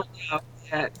I found out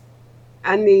that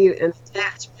I need an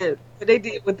attachment. What they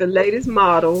did with the latest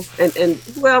model, and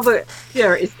whoever,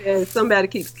 Derek, it says somebody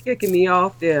keeps kicking me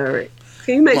off, Derek.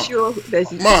 Can you make sure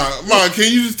that you... Ma,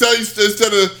 can you just tell you,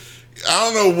 instead of...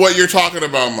 I don't know what you're talking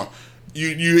about, Ma.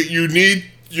 You need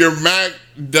your Mac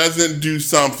doesn't do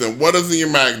something. What doesn't your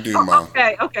Mac do, Mom?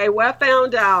 Okay. Well, I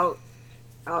found out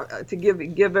to give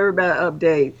everybody an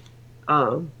update.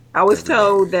 I was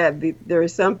told that there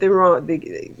is something wrong.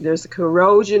 There's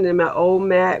corrosion in my old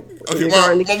Mac. Okay,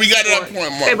 Mom, we got to that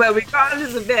point, Mom. Okay, but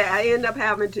regardless of that, I end up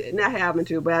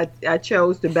but I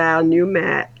chose to buy a new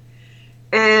Mac.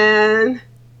 And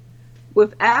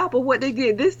with Apple, what they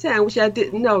did this time, which I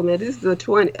didn't know, now this is a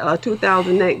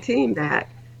 2018 Mac,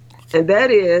 and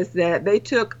that is that they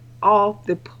took off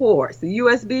the ports, the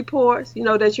USB ports,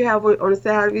 that you have on the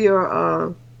side of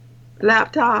your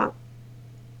laptop.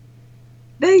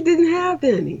 They didn't have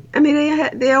any. I mean,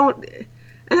 they don't.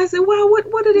 And I said, well,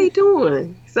 what are they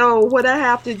doing? So what I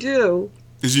have to do.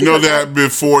 Did you know that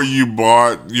before you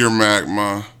bought your Mac,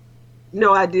 Ma?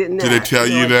 No, I didn't. Did they tell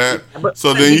you that?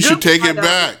 So then you should take it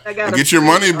back and get your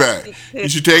money back. You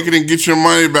should take it and get your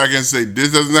money back and say,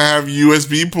 this doesn't have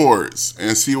USB ports,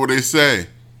 and see what they say.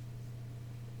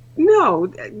 No,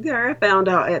 there I found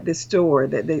out at the store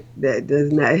that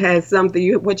does not. It has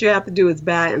something. What you have to do is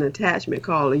buy an attachment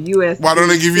called a USB. Why don't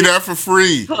they give you that for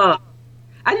free? I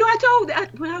know. I told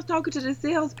that when I was talking to the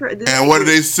salesperson. And what did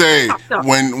they say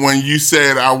when you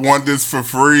said, I want this for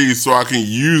free so I can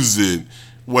use it?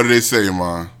 What did they say,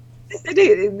 Ma?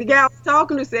 The guy I was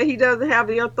talking to said he doesn't have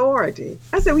the authority.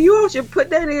 I said, well, you all should put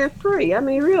that in free. I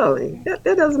mean, really, that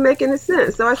doesn't make any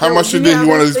sense. So I said, how much did you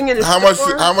want to?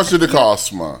 How much did it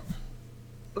cost, Ma?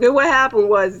 Okay, what happened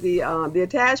was the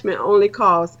attachment only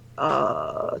cost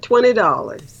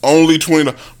 $20. Only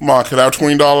 $20. Ma, can I have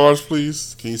 $20,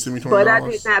 please? Can you send me $20? But I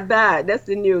did not buy it. That's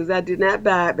the news. I did not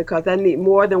buy it because I need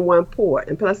more than one port,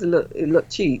 and plus it looked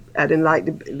cheap. I didn't like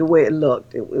the way it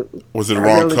looked. Was it the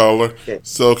wrong color? Okay.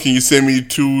 So can you send me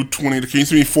 $20? Can you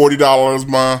send me $40,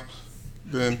 Ma?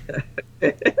 Then.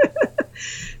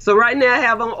 So right now I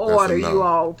have on order, you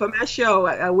all, for my show.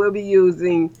 I will be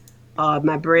using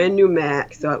my brand new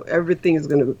Mac, so everything is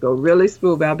going to go really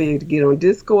smooth. I'll be able to get on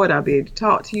Discord. I'll be able to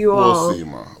talk to you all. We'll see,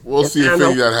 Ma. We'll see if any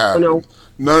of that happens.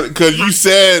 No, because you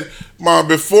said, Ma,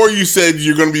 before you said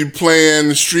you're going to be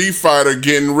playing Street Fighter,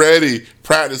 getting ready,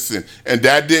 practicing, and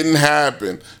that didn't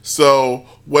happen. So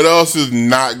what else is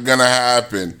not going to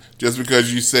happen just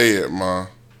because you say it, Ma?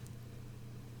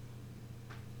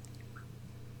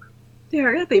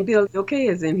 Derek, I think Billy OK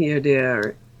is in here,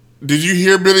 Derek. Did you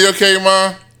hear Billy OK,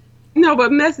 Ma? No,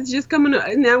 but messages coming up.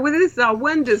 Now, with this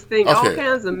Windows thing, all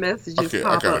kinds of messages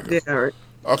pop up there.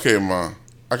 Okay, Ma.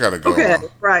 I got to go. Okay,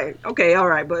 right. Okay, all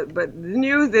right. But the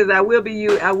news is I will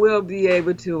be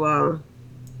able to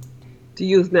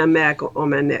use my Mac on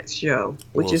my next show,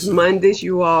 which is Mondays.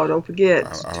 You all don't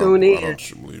forget to tune in. I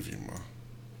don't believe you, Ma.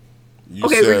 You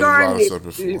said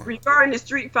regarding the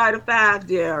Street Fighter 5,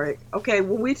 Derek. Okay,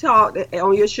 when we talked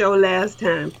on your show last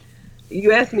time,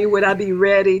 you asked me would I be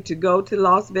ready to go to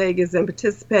Las Vegas and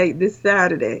participate this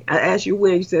Saturday. I asked you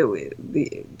when. You said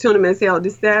the tournament's held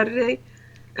this Saturday.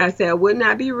 I said I would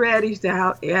not be ready.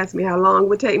 You asked me how long it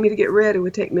would take me to get ready. It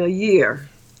would take me a year.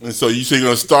 And so you say you're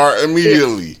going to start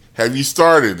immediately. Yes. Have you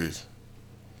started it?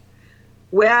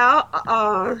 Well,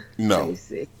 no. Let me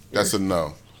see. That's a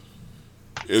no.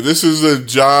 If this is a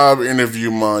job interview,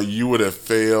 Ma, you would have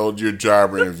failed your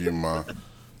job interview, Ma.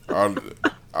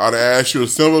 I'd ask you a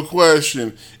simple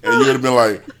question, and you'd have been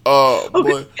like,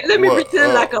 okay, let me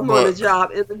pretend like I'm on a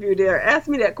job interview there. Ask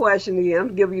me that question again.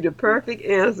 I'm giving you the perfect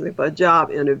answer for a job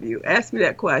interview. Ask me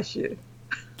that question.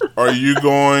 Are you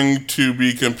going to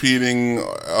be competing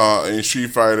in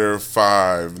Street Fighter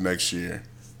 5 next year?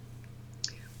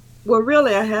 Well,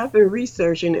 really, I have been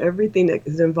researching everything that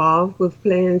is involved with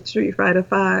playing Street Fighter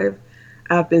 5.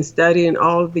 I've been studying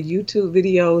all of the YouTube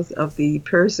videos of the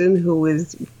person who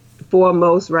is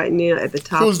foremost right now at the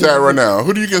top. Who's that right now?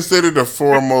 Who do you consider the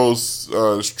foremost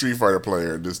Street Fighter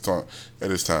player at this time?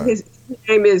 His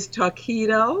name is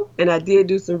Takedo, and I did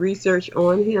do some research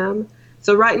on him.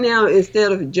 So right now,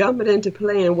 instead of jumping into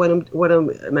playing,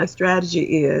 my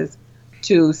strategy is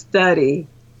to study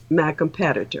my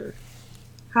competitor.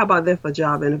 How about that for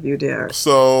job interview, Derek?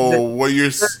 So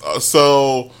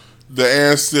the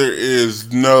answer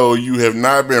is no, you have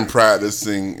not been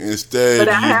practicing. Instead,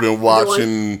 you've been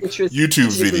watching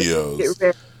YouTube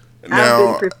videos.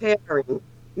 Now, I've been preparing.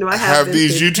 No, I have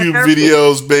these YouTube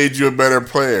videos made you a better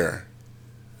player?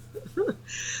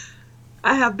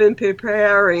 I have been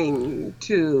preparing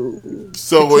to.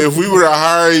 So if we were to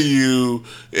hire you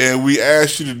and we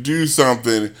asked you to do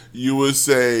something, you would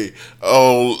say,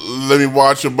 "Oh, let me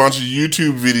watch a bunch of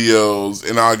YouTube videos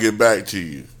and I'll get back to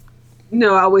you."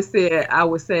 No, I would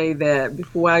say that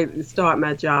before I start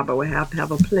my job, I would have to have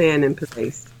a plan in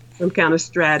place some kind of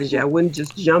strategy. I wouldn't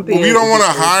just jump in. We don't want to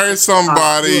hire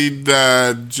somebody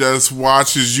that just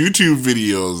watches YouTube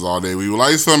videos all day. We would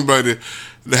like somebody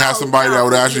to have somebody that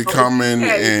would actually come in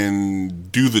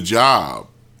and do the job.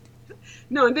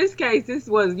 No, in this case, this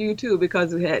was YouTube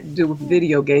because it had to do with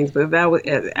video games. But if that was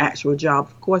an actual job,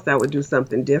 of course, I would do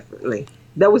something differently.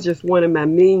 That was just one of my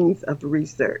means of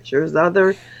research. There's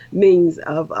other means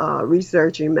of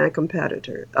researching my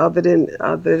competitor, other than.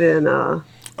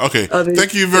 Okay,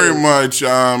 thank you very much.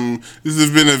 This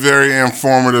has been a very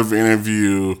informative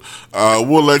interview.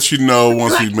 We'll let you know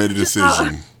once we've made a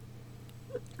decision.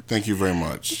 Thank you very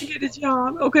much. Get a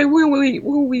job. Okay, when will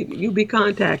you be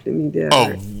contacting me,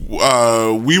 Derek?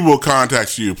 We will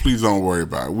contact you. Please don't worry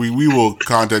about it. We will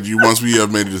contact you once we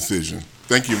have made a decision.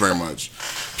 Thank you very much.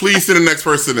 Please send the next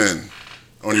person in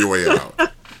on your way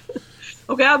out.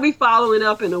 Okay, I'll be following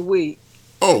up in a week.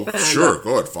 Oh, sure.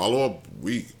 Go ahead. Follow up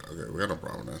week. Okay, we got no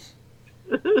problem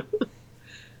with that.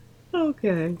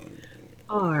 Okay.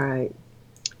 All right.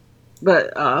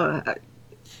 But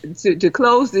to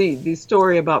close the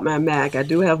story about my Mac, I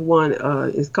do have one.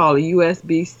 It's called a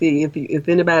USB-C. If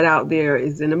anybody out there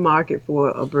is in the market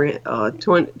for a brand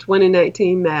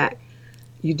 2019 Mac,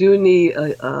 you do need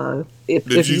a.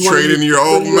 Did you trade in your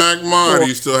old Mac, Ma? Or do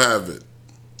you still have it?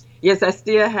 Yes, I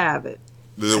still have it.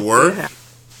 Does it work?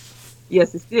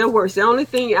 Yes, it still works. The only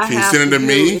thing I have. Can you send it to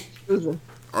me?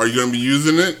 Are you going to be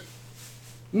using it?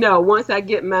 No, once I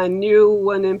get my new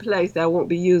one in place, I won't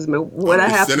be using it. What I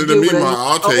have to do, send it to me,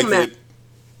 Ma. I'll take it.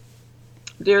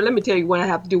 Dear, let me tell you what I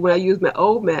have to do when I use my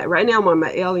old Mac. Right now I'm on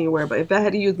my Alienware, but if I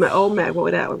had to use my old Mac,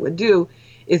 what I would do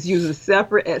is use a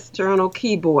separate external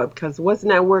keyboard, because what's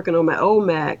not working on my old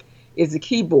Mac is the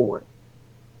keyboard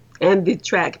and the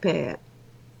trackpad.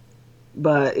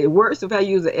 But it works if I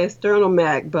use an external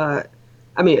Mac,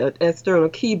 an external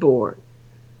keyboard.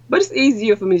 But it's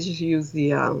easier for me to just use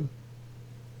the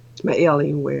my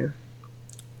Alienware.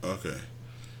 Okay.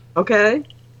 Okay?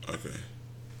 Okay.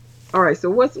 All right, so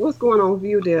what's going on with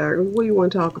you there? What do you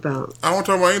want to talk about? I won't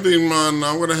talk about anything, man.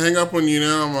 I'm going to hang up on you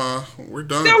now, Ma. We're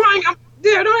done.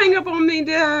 Don't hang up on me,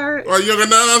 Derek. Well, you got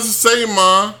nothing else to say,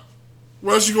 Ma.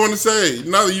 What else you going to say?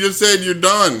 No, you just said you're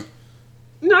done.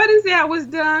 No, I didn't say I was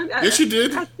done. Yes, you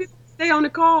did. I stay on the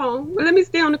call. Well, let me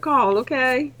stay on the call,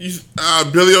 okay?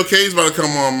 Billy O'Kay's about to come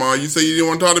on, Ma. You say you didn't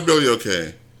want to talk to Billy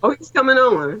O'Kay. Oh, he's coming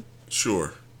on.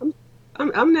 Sure.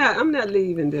 I'm not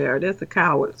leaving there. That's a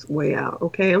coward's way out.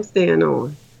 Okay, I'm staying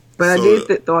on. But I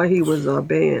did thought he was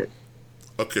banned.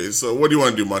 Okay, so what do you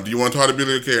want to do, Ma? Do you want to talk to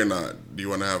Billy O'Kay or not? Do you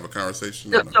want to have a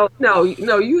conversation? No.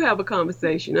 You have a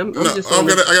conversation. I gotta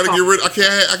get rid. I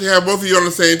can't have both of you on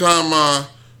the same time, Ma.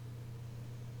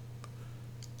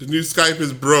 The new Skype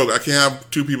is broke. I can't have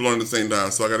two people on the same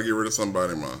time, so I gotta get rid of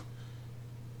somebody, Ma.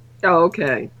 Oh,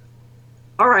 okay.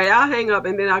 All right, I'll hang up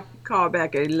and then I'll call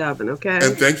back at 11, okay?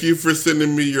 And thank you for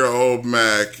sending me your old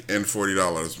Mac and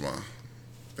 $40, Ma.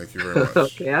 Thank you very much.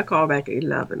 Okay, I'll call back at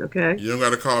 11, okay? You don't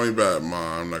got to call me back,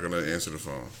 Ma. I'm not going to answer the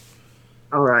phone.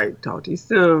 All right, talk to you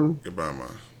soon. Goodbye, Ma.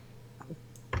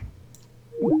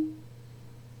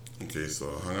 Okay, so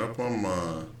I hung up on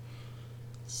Ma.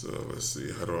 So let's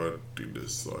see, how do I do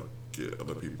this so I get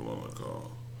other people on the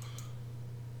call?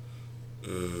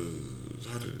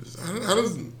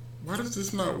 Why does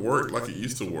this not work like it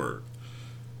used to work?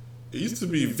 It used to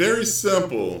be very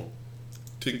simple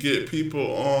to get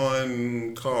people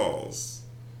on calls.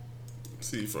 Let's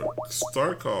see, if I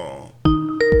start call.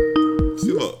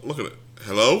 See, look at it.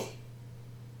 Hello?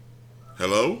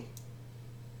 Hello?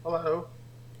 Hello?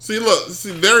 See,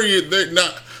 there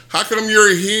not. How come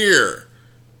you're here?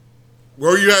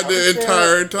 Where were you at the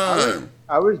entire time?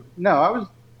 I was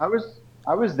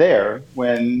there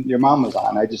when your mom was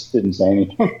on. I just didn't say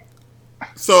anything.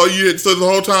 So the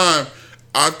whole time,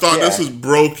 I thought this was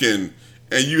broken,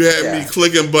 and you had me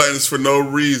clicking buttons for no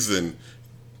reason.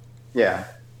 Yeah.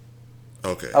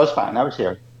 Okay. I was fine. I was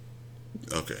here.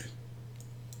 Okay.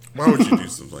 Why would you do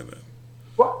something like that?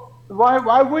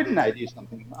 Why wouldn't I do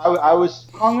something? I was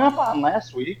hung up on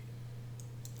last week.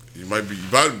 You might be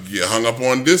about to get hung up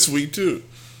on this week, too.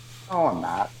 Oh, I'm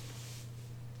not.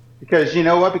 Because you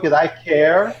know what? Because I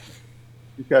care.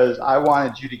 Because I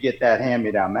wanted you to get that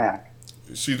hand-me-down Mac.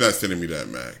 She's not sending me that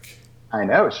Mac. I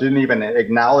know. She didn't even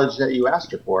acknowledge that you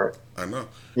asked her for it. I know.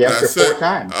 You asked her 4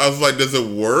 times. I was like, does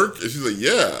it work? And she's like,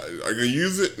 yeah. Are you going to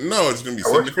use it? No, it's going to be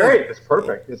sent. It works great. It's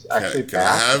perfect. It's actually Can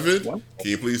I have it? Wonderful.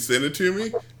 Can you please send it to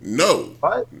me? No.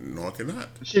 What? No, I cannot.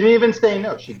 She didn't even say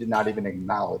no. She did not even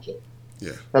acknowledge it.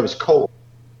 Yeah. That was cold.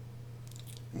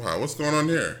 Wow, what's going on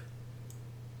here?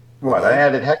 What? I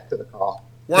added Heck to the call.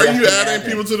 Why are you adding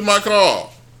people to my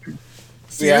call?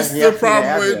 See, this is the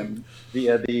problem with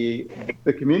via the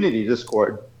community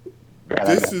Discord.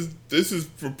 This is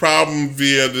a problem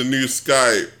via the new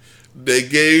Skype. They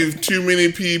gave too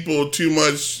many people too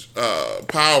much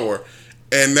power,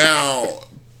 and now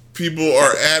people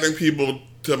are adding people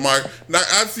to my. Now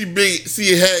I see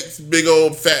Heck's big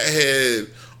old fat head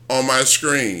on my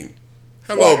screen.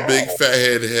 Hello, wow. Big fat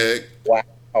head Heck. Wow.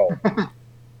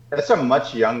 That's a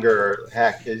much younger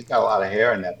Heck. He's got a lot of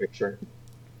hair in that picture.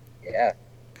 Yeah.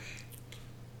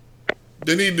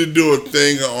 They need to do a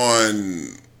thing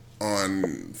on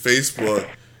Facebook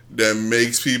that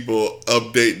makes people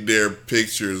update their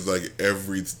pictures like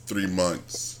every 3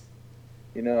 months.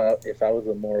 You know, if I was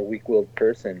a more weak-willed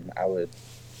person, I would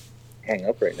hang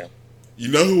up right now. You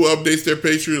know who updates their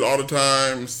pictures all the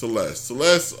time? Celeste.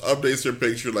 Celeste updates her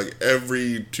picture like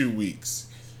every 2 weeks.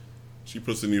 She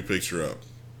puts a new picture up.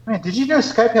 Man, did you know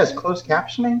Skype has closed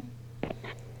captioning?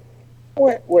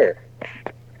 Where?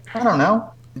 I don't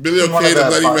know. Billy O'Kay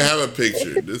does not even have a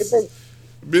picture.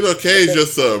 Billy O'Kay is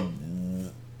just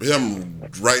him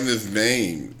writing his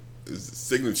name, his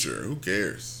signature. Who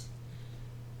cares?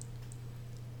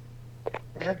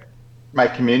 My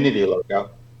community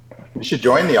logo. You should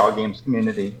join the All Games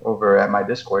community over at my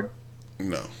Discord.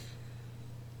 No.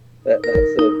 That's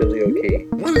Billy O'Kay.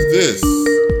 What is this?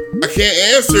 I can't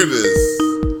answer this.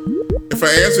 If I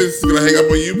answer this, it's going to hang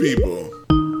up on you people.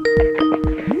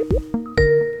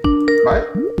 What?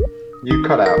 You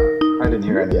cut out. I didn't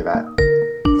hear any of that.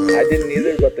 I didn't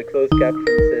either, but the closed caption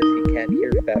says he can't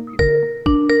hear fat people.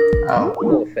 Oh. I'm a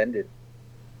little offended.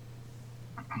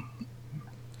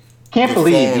 Can't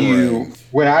believe you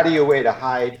went out of your way to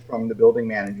hide from the building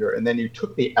manager and then you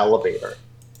took the elevator.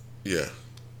 Yeah.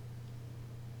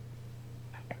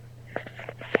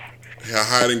 Yeah,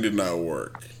 hiding did not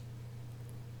work.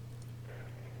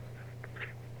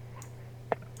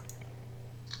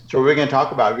 So what are we going to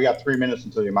talk about? We got 3 minutes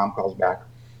until your mom calls back.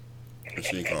 But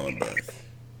she ain't calling back.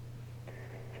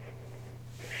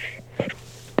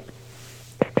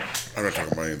 I'm not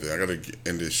talking about anything. I got to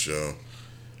end this show.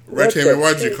 Red Tammy,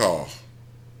 why'd you call?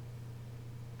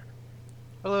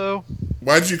 Hello.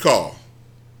 Why'd you call?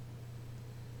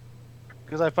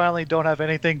 Because I finally don't have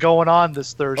anything going on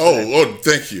this Thursday. Oh,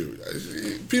 thank you.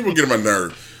 People get on my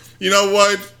nerve. You know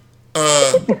what?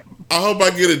 I hope I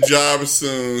get a job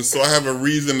soon so I have a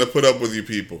reason to put up with you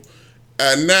people.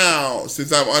 And now,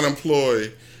 since I'm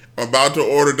unemployed, I'm about to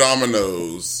order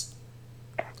Domino's.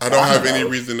 I don't have any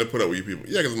reason to put up with you people.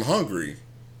 Yeah, because I'm hungry. I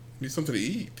need something to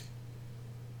eat.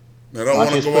 I don't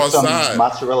want to go outside. Some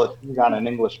mozzarella cheese on an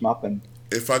English muffin.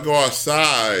 If I go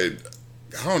outside,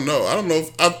 I don't know.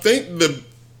 I think the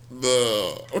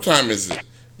what time is it?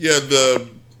 Yeah, the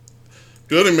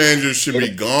building manager should be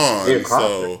gone,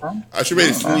 so I should be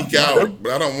able to sneak out,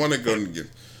 but I don't want to go and get.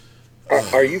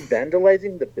 Are you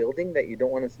vandalizing the building that you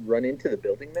don't want to run into the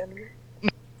building manager?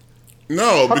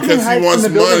 No, because he wants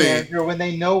money. Manager when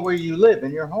they know where you live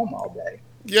and you're home all day.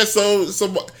 Yeah, so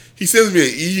he sends me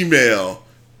an email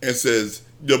and says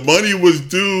the money was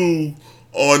due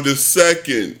on the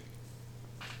 2nd, and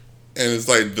it's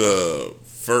like the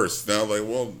 1st. Now, I'm like,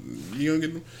 well, you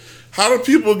don't get. How do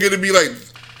people get to be like?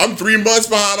 I'm 3 months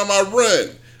behind on my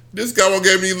rent. This guy will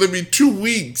give me 2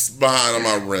 weeks behind on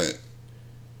my rent.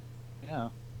 Yeah.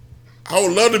 I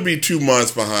would love to be 2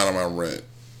 months behind on my rent.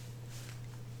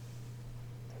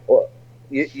 Well,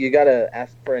 you gotta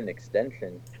ask for an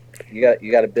extension.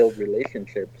 You got to build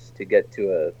relationships to get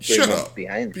to a 3 months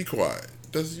behind. Be quiet.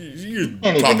 You're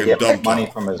can't talking even get dumb money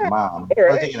talk. from his mom.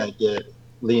 Right. How's he gonna get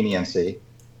leniency?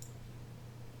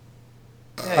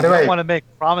 Yeah, you don't want to make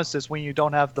promises when you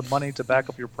don't have the money to back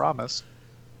up your promise.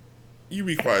 You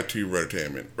be quiet too, Red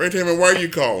Tammon. Red Tammon, why are you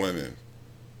calling in?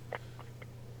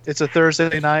 It's a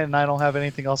Thursday night and I don't have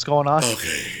anything else going on.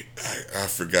 Okay, I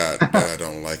forgot that I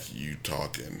don't like you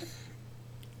talking.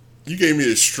 You gave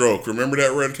me a stroke. Remember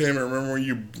that, Red Tammon? Remember when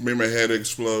you made my head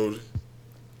explode?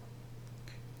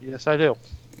 Yes, I do.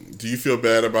 Do you feel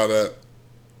bad about that?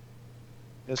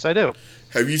 Yes, I do.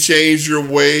 Have you changed your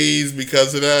ways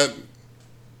because of that?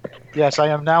 Yes, I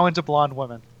am now into blonde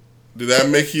women. Did that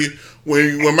make you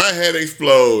when my head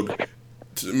exploded?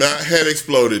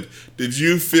 Did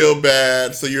you feel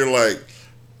bad? So you're like,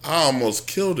 I almost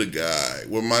killed a guy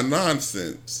with my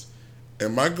nonsense.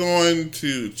 Am I going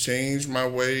to change my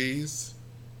ways?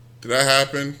 Did that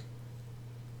happen?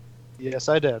 Yes,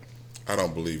 I did. I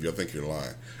don't believe you. I think you're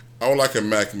lying. I would like a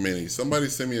Mac Mini. Somebody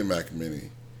send me a Mac Mini.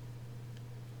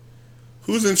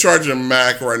 Who's in charge of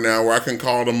Mac right now where I can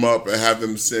call them up and have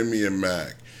them send me a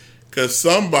Mac? Because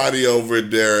somebody over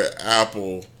there at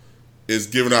Apple is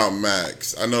giving out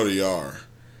Macs. I know they are.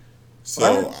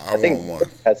 So I want one.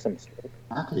 Has some.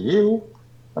 Not to you.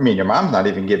 I mean, your mom's not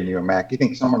even giving you a Mac. You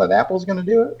think someone at Apple's going to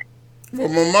do it? Well,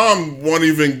 my mom won't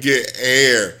even get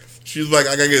air. She's like,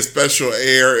 I gotta get special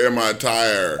air in my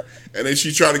tire. And then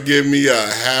she tried to give me a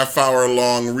half-hour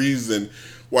long reason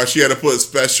why she had to put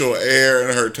special air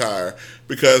in her tire.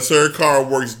 Because her car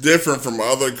works different from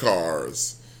other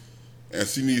cars. And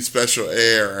she needs special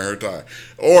air in her tire.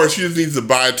 Or she just needs to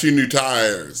buy 2 new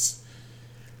tires.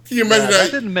 Can you imagine that?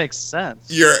 That didn't make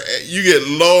sense. You get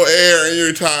low air in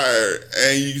your tire,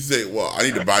 and you say, well, I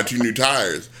need to buy 2 new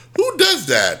tires. Who does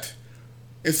that?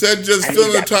 Instead of just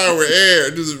filling the tire with air,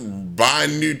 just buy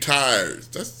new tires.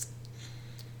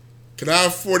 Can I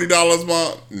have $40,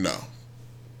 Mom? No.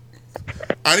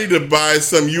 I need to buy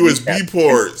some USB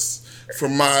ports for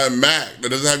my Mac that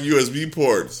doesn't have USB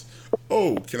ports.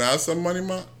 Oh, can I have some money,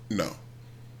 Mom? No.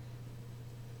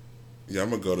 Yeah, I'm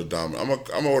gonna go to Domino's. I'm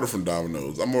gonna order from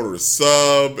Domino's. I'm gonna order a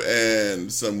sub and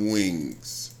some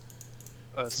wings.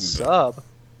 A sub?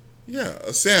 Yeah,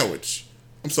 a sandwich.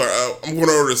 I'm sorry. I'm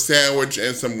gonna order a sandwich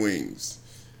and some wings.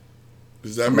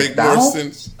 Does that make more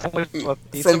sense?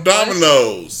 From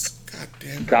Domino's. God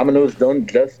damn it. Domino's don't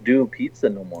just do pizza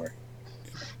no more.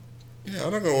 Yeah,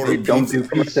 I'm not gonna order pizza. Don't do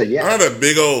pizza yet. I'm not a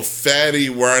big old fatty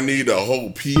where I need a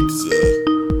whole pizza.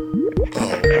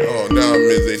 Oh, now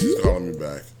Ms. H is calling me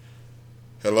back.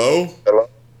 Hello?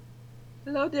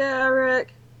 Hello,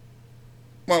 Derek.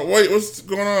 Wait, what's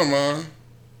going on, Ma?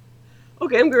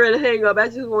 Okay, I'm going to hang up. I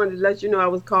just wanted to let you know I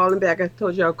was calling back. I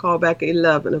told you I'll call back at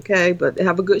 11, okay? But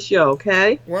have a good show,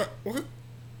 okay? What?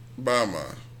 Bye, Ma.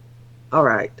 All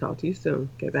right. Talk to you soon.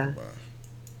 Okay, bye.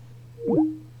 Bye.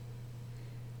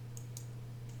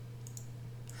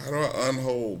 How do I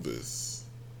unhold this?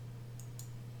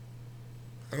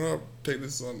 How do I take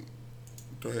this on?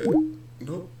 Go ahead.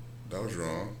 Nope. That was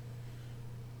wrong.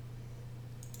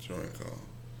 Join call.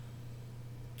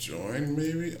 Join,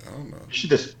 maybe? I don't know. You should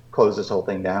just close this whole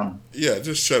thing down. Yeah,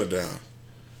 just shut it down.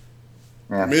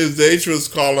 Yeah. Ms. H was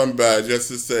calling back just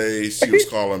to say she was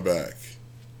calling back.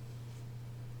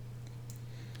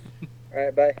 All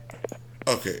right, bye.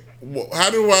 Okay. How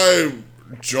do I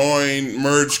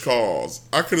merge calls?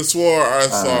 I could have swore I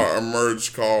saw a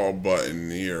merge call button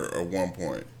here at one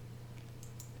point.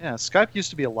 Yeah, Skype used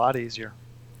to be a lot easier.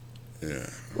 Yeah.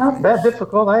 Not that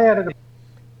difficult. I added a...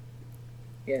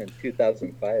 Yeah, in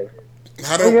 2005. All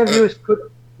you gotta do is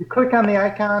you click on the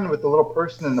icon with the little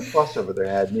person and the plus over their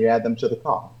head, and you add them to the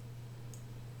call.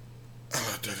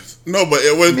 No, but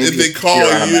it was if they call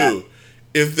you.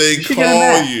 If they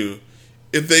call you.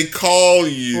 If they call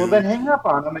you. Well, then hang up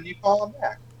on them and you call them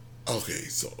back. Okay,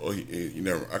 so you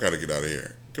never. I gotta get out of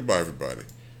here. Goodbye, everybody.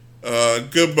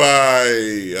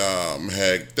 Goodbye,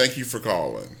 Heck. Thank you for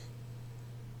calling.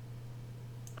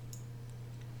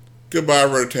 Goodbye,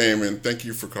 Entertainment. Thank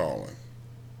you for calling.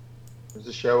 Is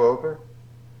the show over?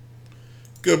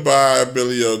 Goodbye,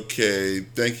 Billy OK.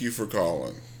 Thank you for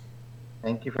calling.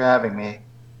 Thank you for having me.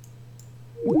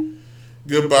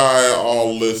 Goodbye,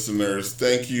 all listeners.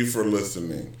 Thank you for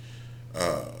listening.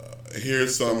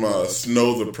 Here's some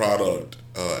Snow the Product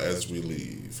as we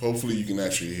leave. Hopefully you can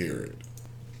actually hear it.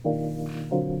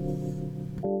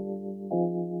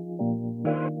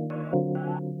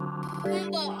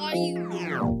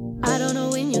 I don't know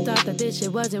when you thought that this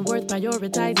shit wasn't worth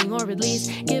prioritizing, or at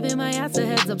least giving my ass a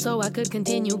heads up so I could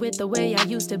continue with the way I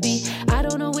used to be. I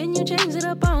don't know when you changed it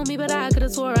up on me, but I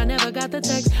could've swore I never got the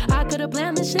text. I could've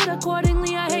planned the shit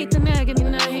accordingly. I hate to nag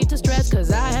and I hate to stress,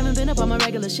 cause I haven't been up on my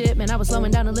regular shit. Man, I was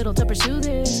slowing down a little to pursue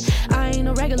this. I ain't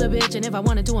no regular bitch, and if I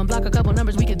wanted to unblock a couple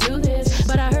numbers, we could do this.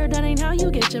 But I heard that ain't how you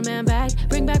get your man back.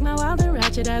 Bring back my wild and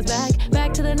ratchet ass back.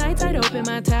 Back to the nights I'd open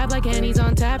my tab like Annie's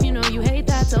on tap. You know you hate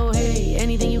that, so hey,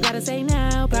 anything you gotta say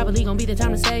now, probably gonna be the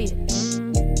time to say it.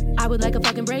 I would like a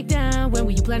fucking breakdown. When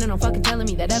were you planning on fucking telling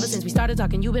me that ever since we started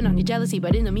talking you've been on your jealousy?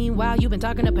 But in the meanwhile you've been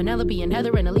talking to Penelope and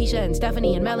Heather and Alicia and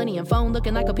Stephanie and Melanie and phone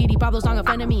looking like a PD Pablo song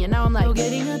offended me. And now I'm like, oh,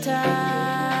 getting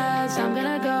attached, I'm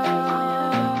gonna go,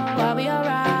 I'll be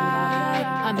alright,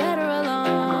 I'm better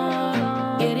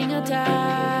alone. Getting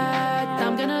attacked,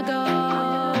 I'm gonna go,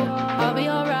 I'll be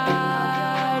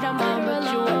alright, I'm better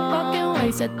alone. Fucking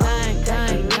waste of time.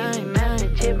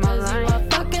 Hit my line.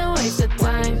 Fucking waste of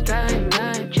time. Fucking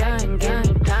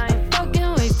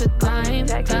waste of time.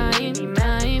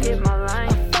 Hit my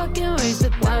line. Fucking waste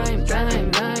of time.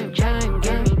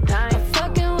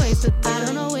 Fucking waste of time. I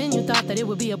don't know when you thought that it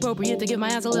would be appropriate to give my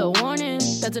ass a little warning.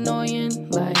 That's annoying.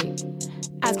 Like,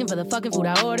 asking for the fucking food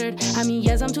I ordered. I mean,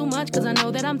 yes, I'm too much, cause I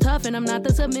know that I'm tough and I'm not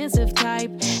the submissive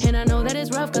type. And I know that it's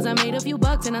rough, cause I made a few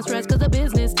bucks and I stress cause the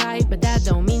business tight. But that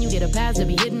don't mean you get a pass to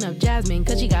be hitting up Jasmine,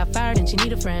 cause she got fired and she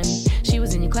need a friend. She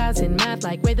was in your class in math,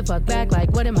 like, wait the fuck back,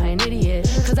 like, what am I, an idiot?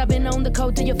 Cause I've been on the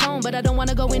code to your phone, but I don't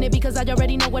wanna go in it because I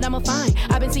already know what I'ma find.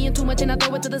 I've been seeing too much and I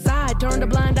throw it to the side. Turn a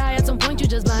blind eye, at some point you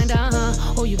just blind,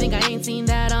 Oh, you think I ain't seen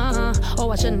that, Oh,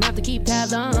 I shouldn't have to keep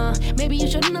tabs, Maybe you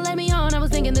shouldn't have let me on. I was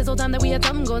thinking this whole time that we had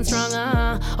something going strong,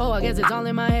 Oh, I guess it's all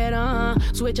in my head,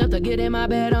 Switch up to get in my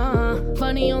bed,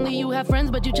 Funny, only you have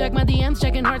friends, but you check my DMs,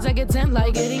 checking hearts that get sent,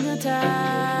 like getting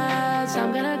attached.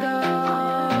 I'm gonna go,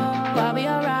 I'll be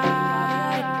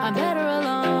alright. I'm better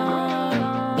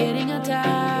alone. Getting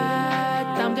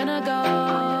attacked, I'm gonna go,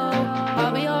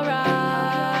 I'll be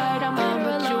alright. I'm better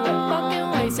alone.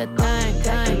 Fucking waste of time.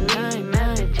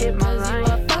 Hit my line.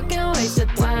 You a fucking waste of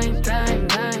time.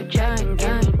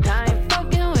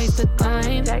 Fucking waste of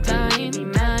time.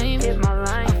 Hit my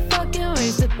line. A fucking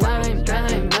waste of time.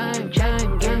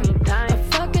 A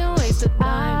fucking waste of time.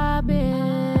 I've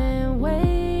been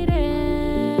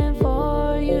waiting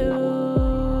for you.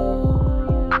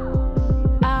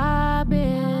 I've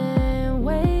been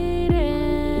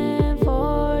waiting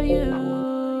for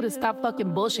you to stop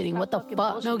fucking bullshitting. What the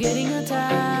fuck? No getting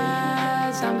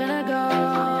attached. I'm gonna go.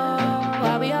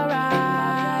 I'll be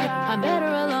alright. I'm better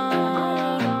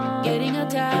alone. Getting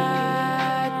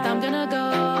attacked. I'm gonna go.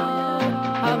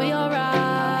 I'll be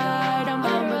alright. I'm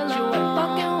better alone.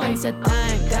 Fucking waste of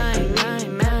time.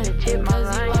 Hit my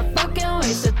line. You a fucking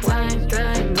waste of time.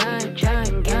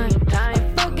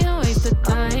 Fucking waste of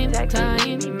time.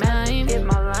 Hit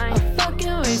my line. A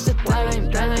fucking waste of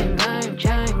time.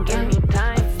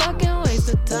 Fucking waste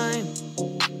of time.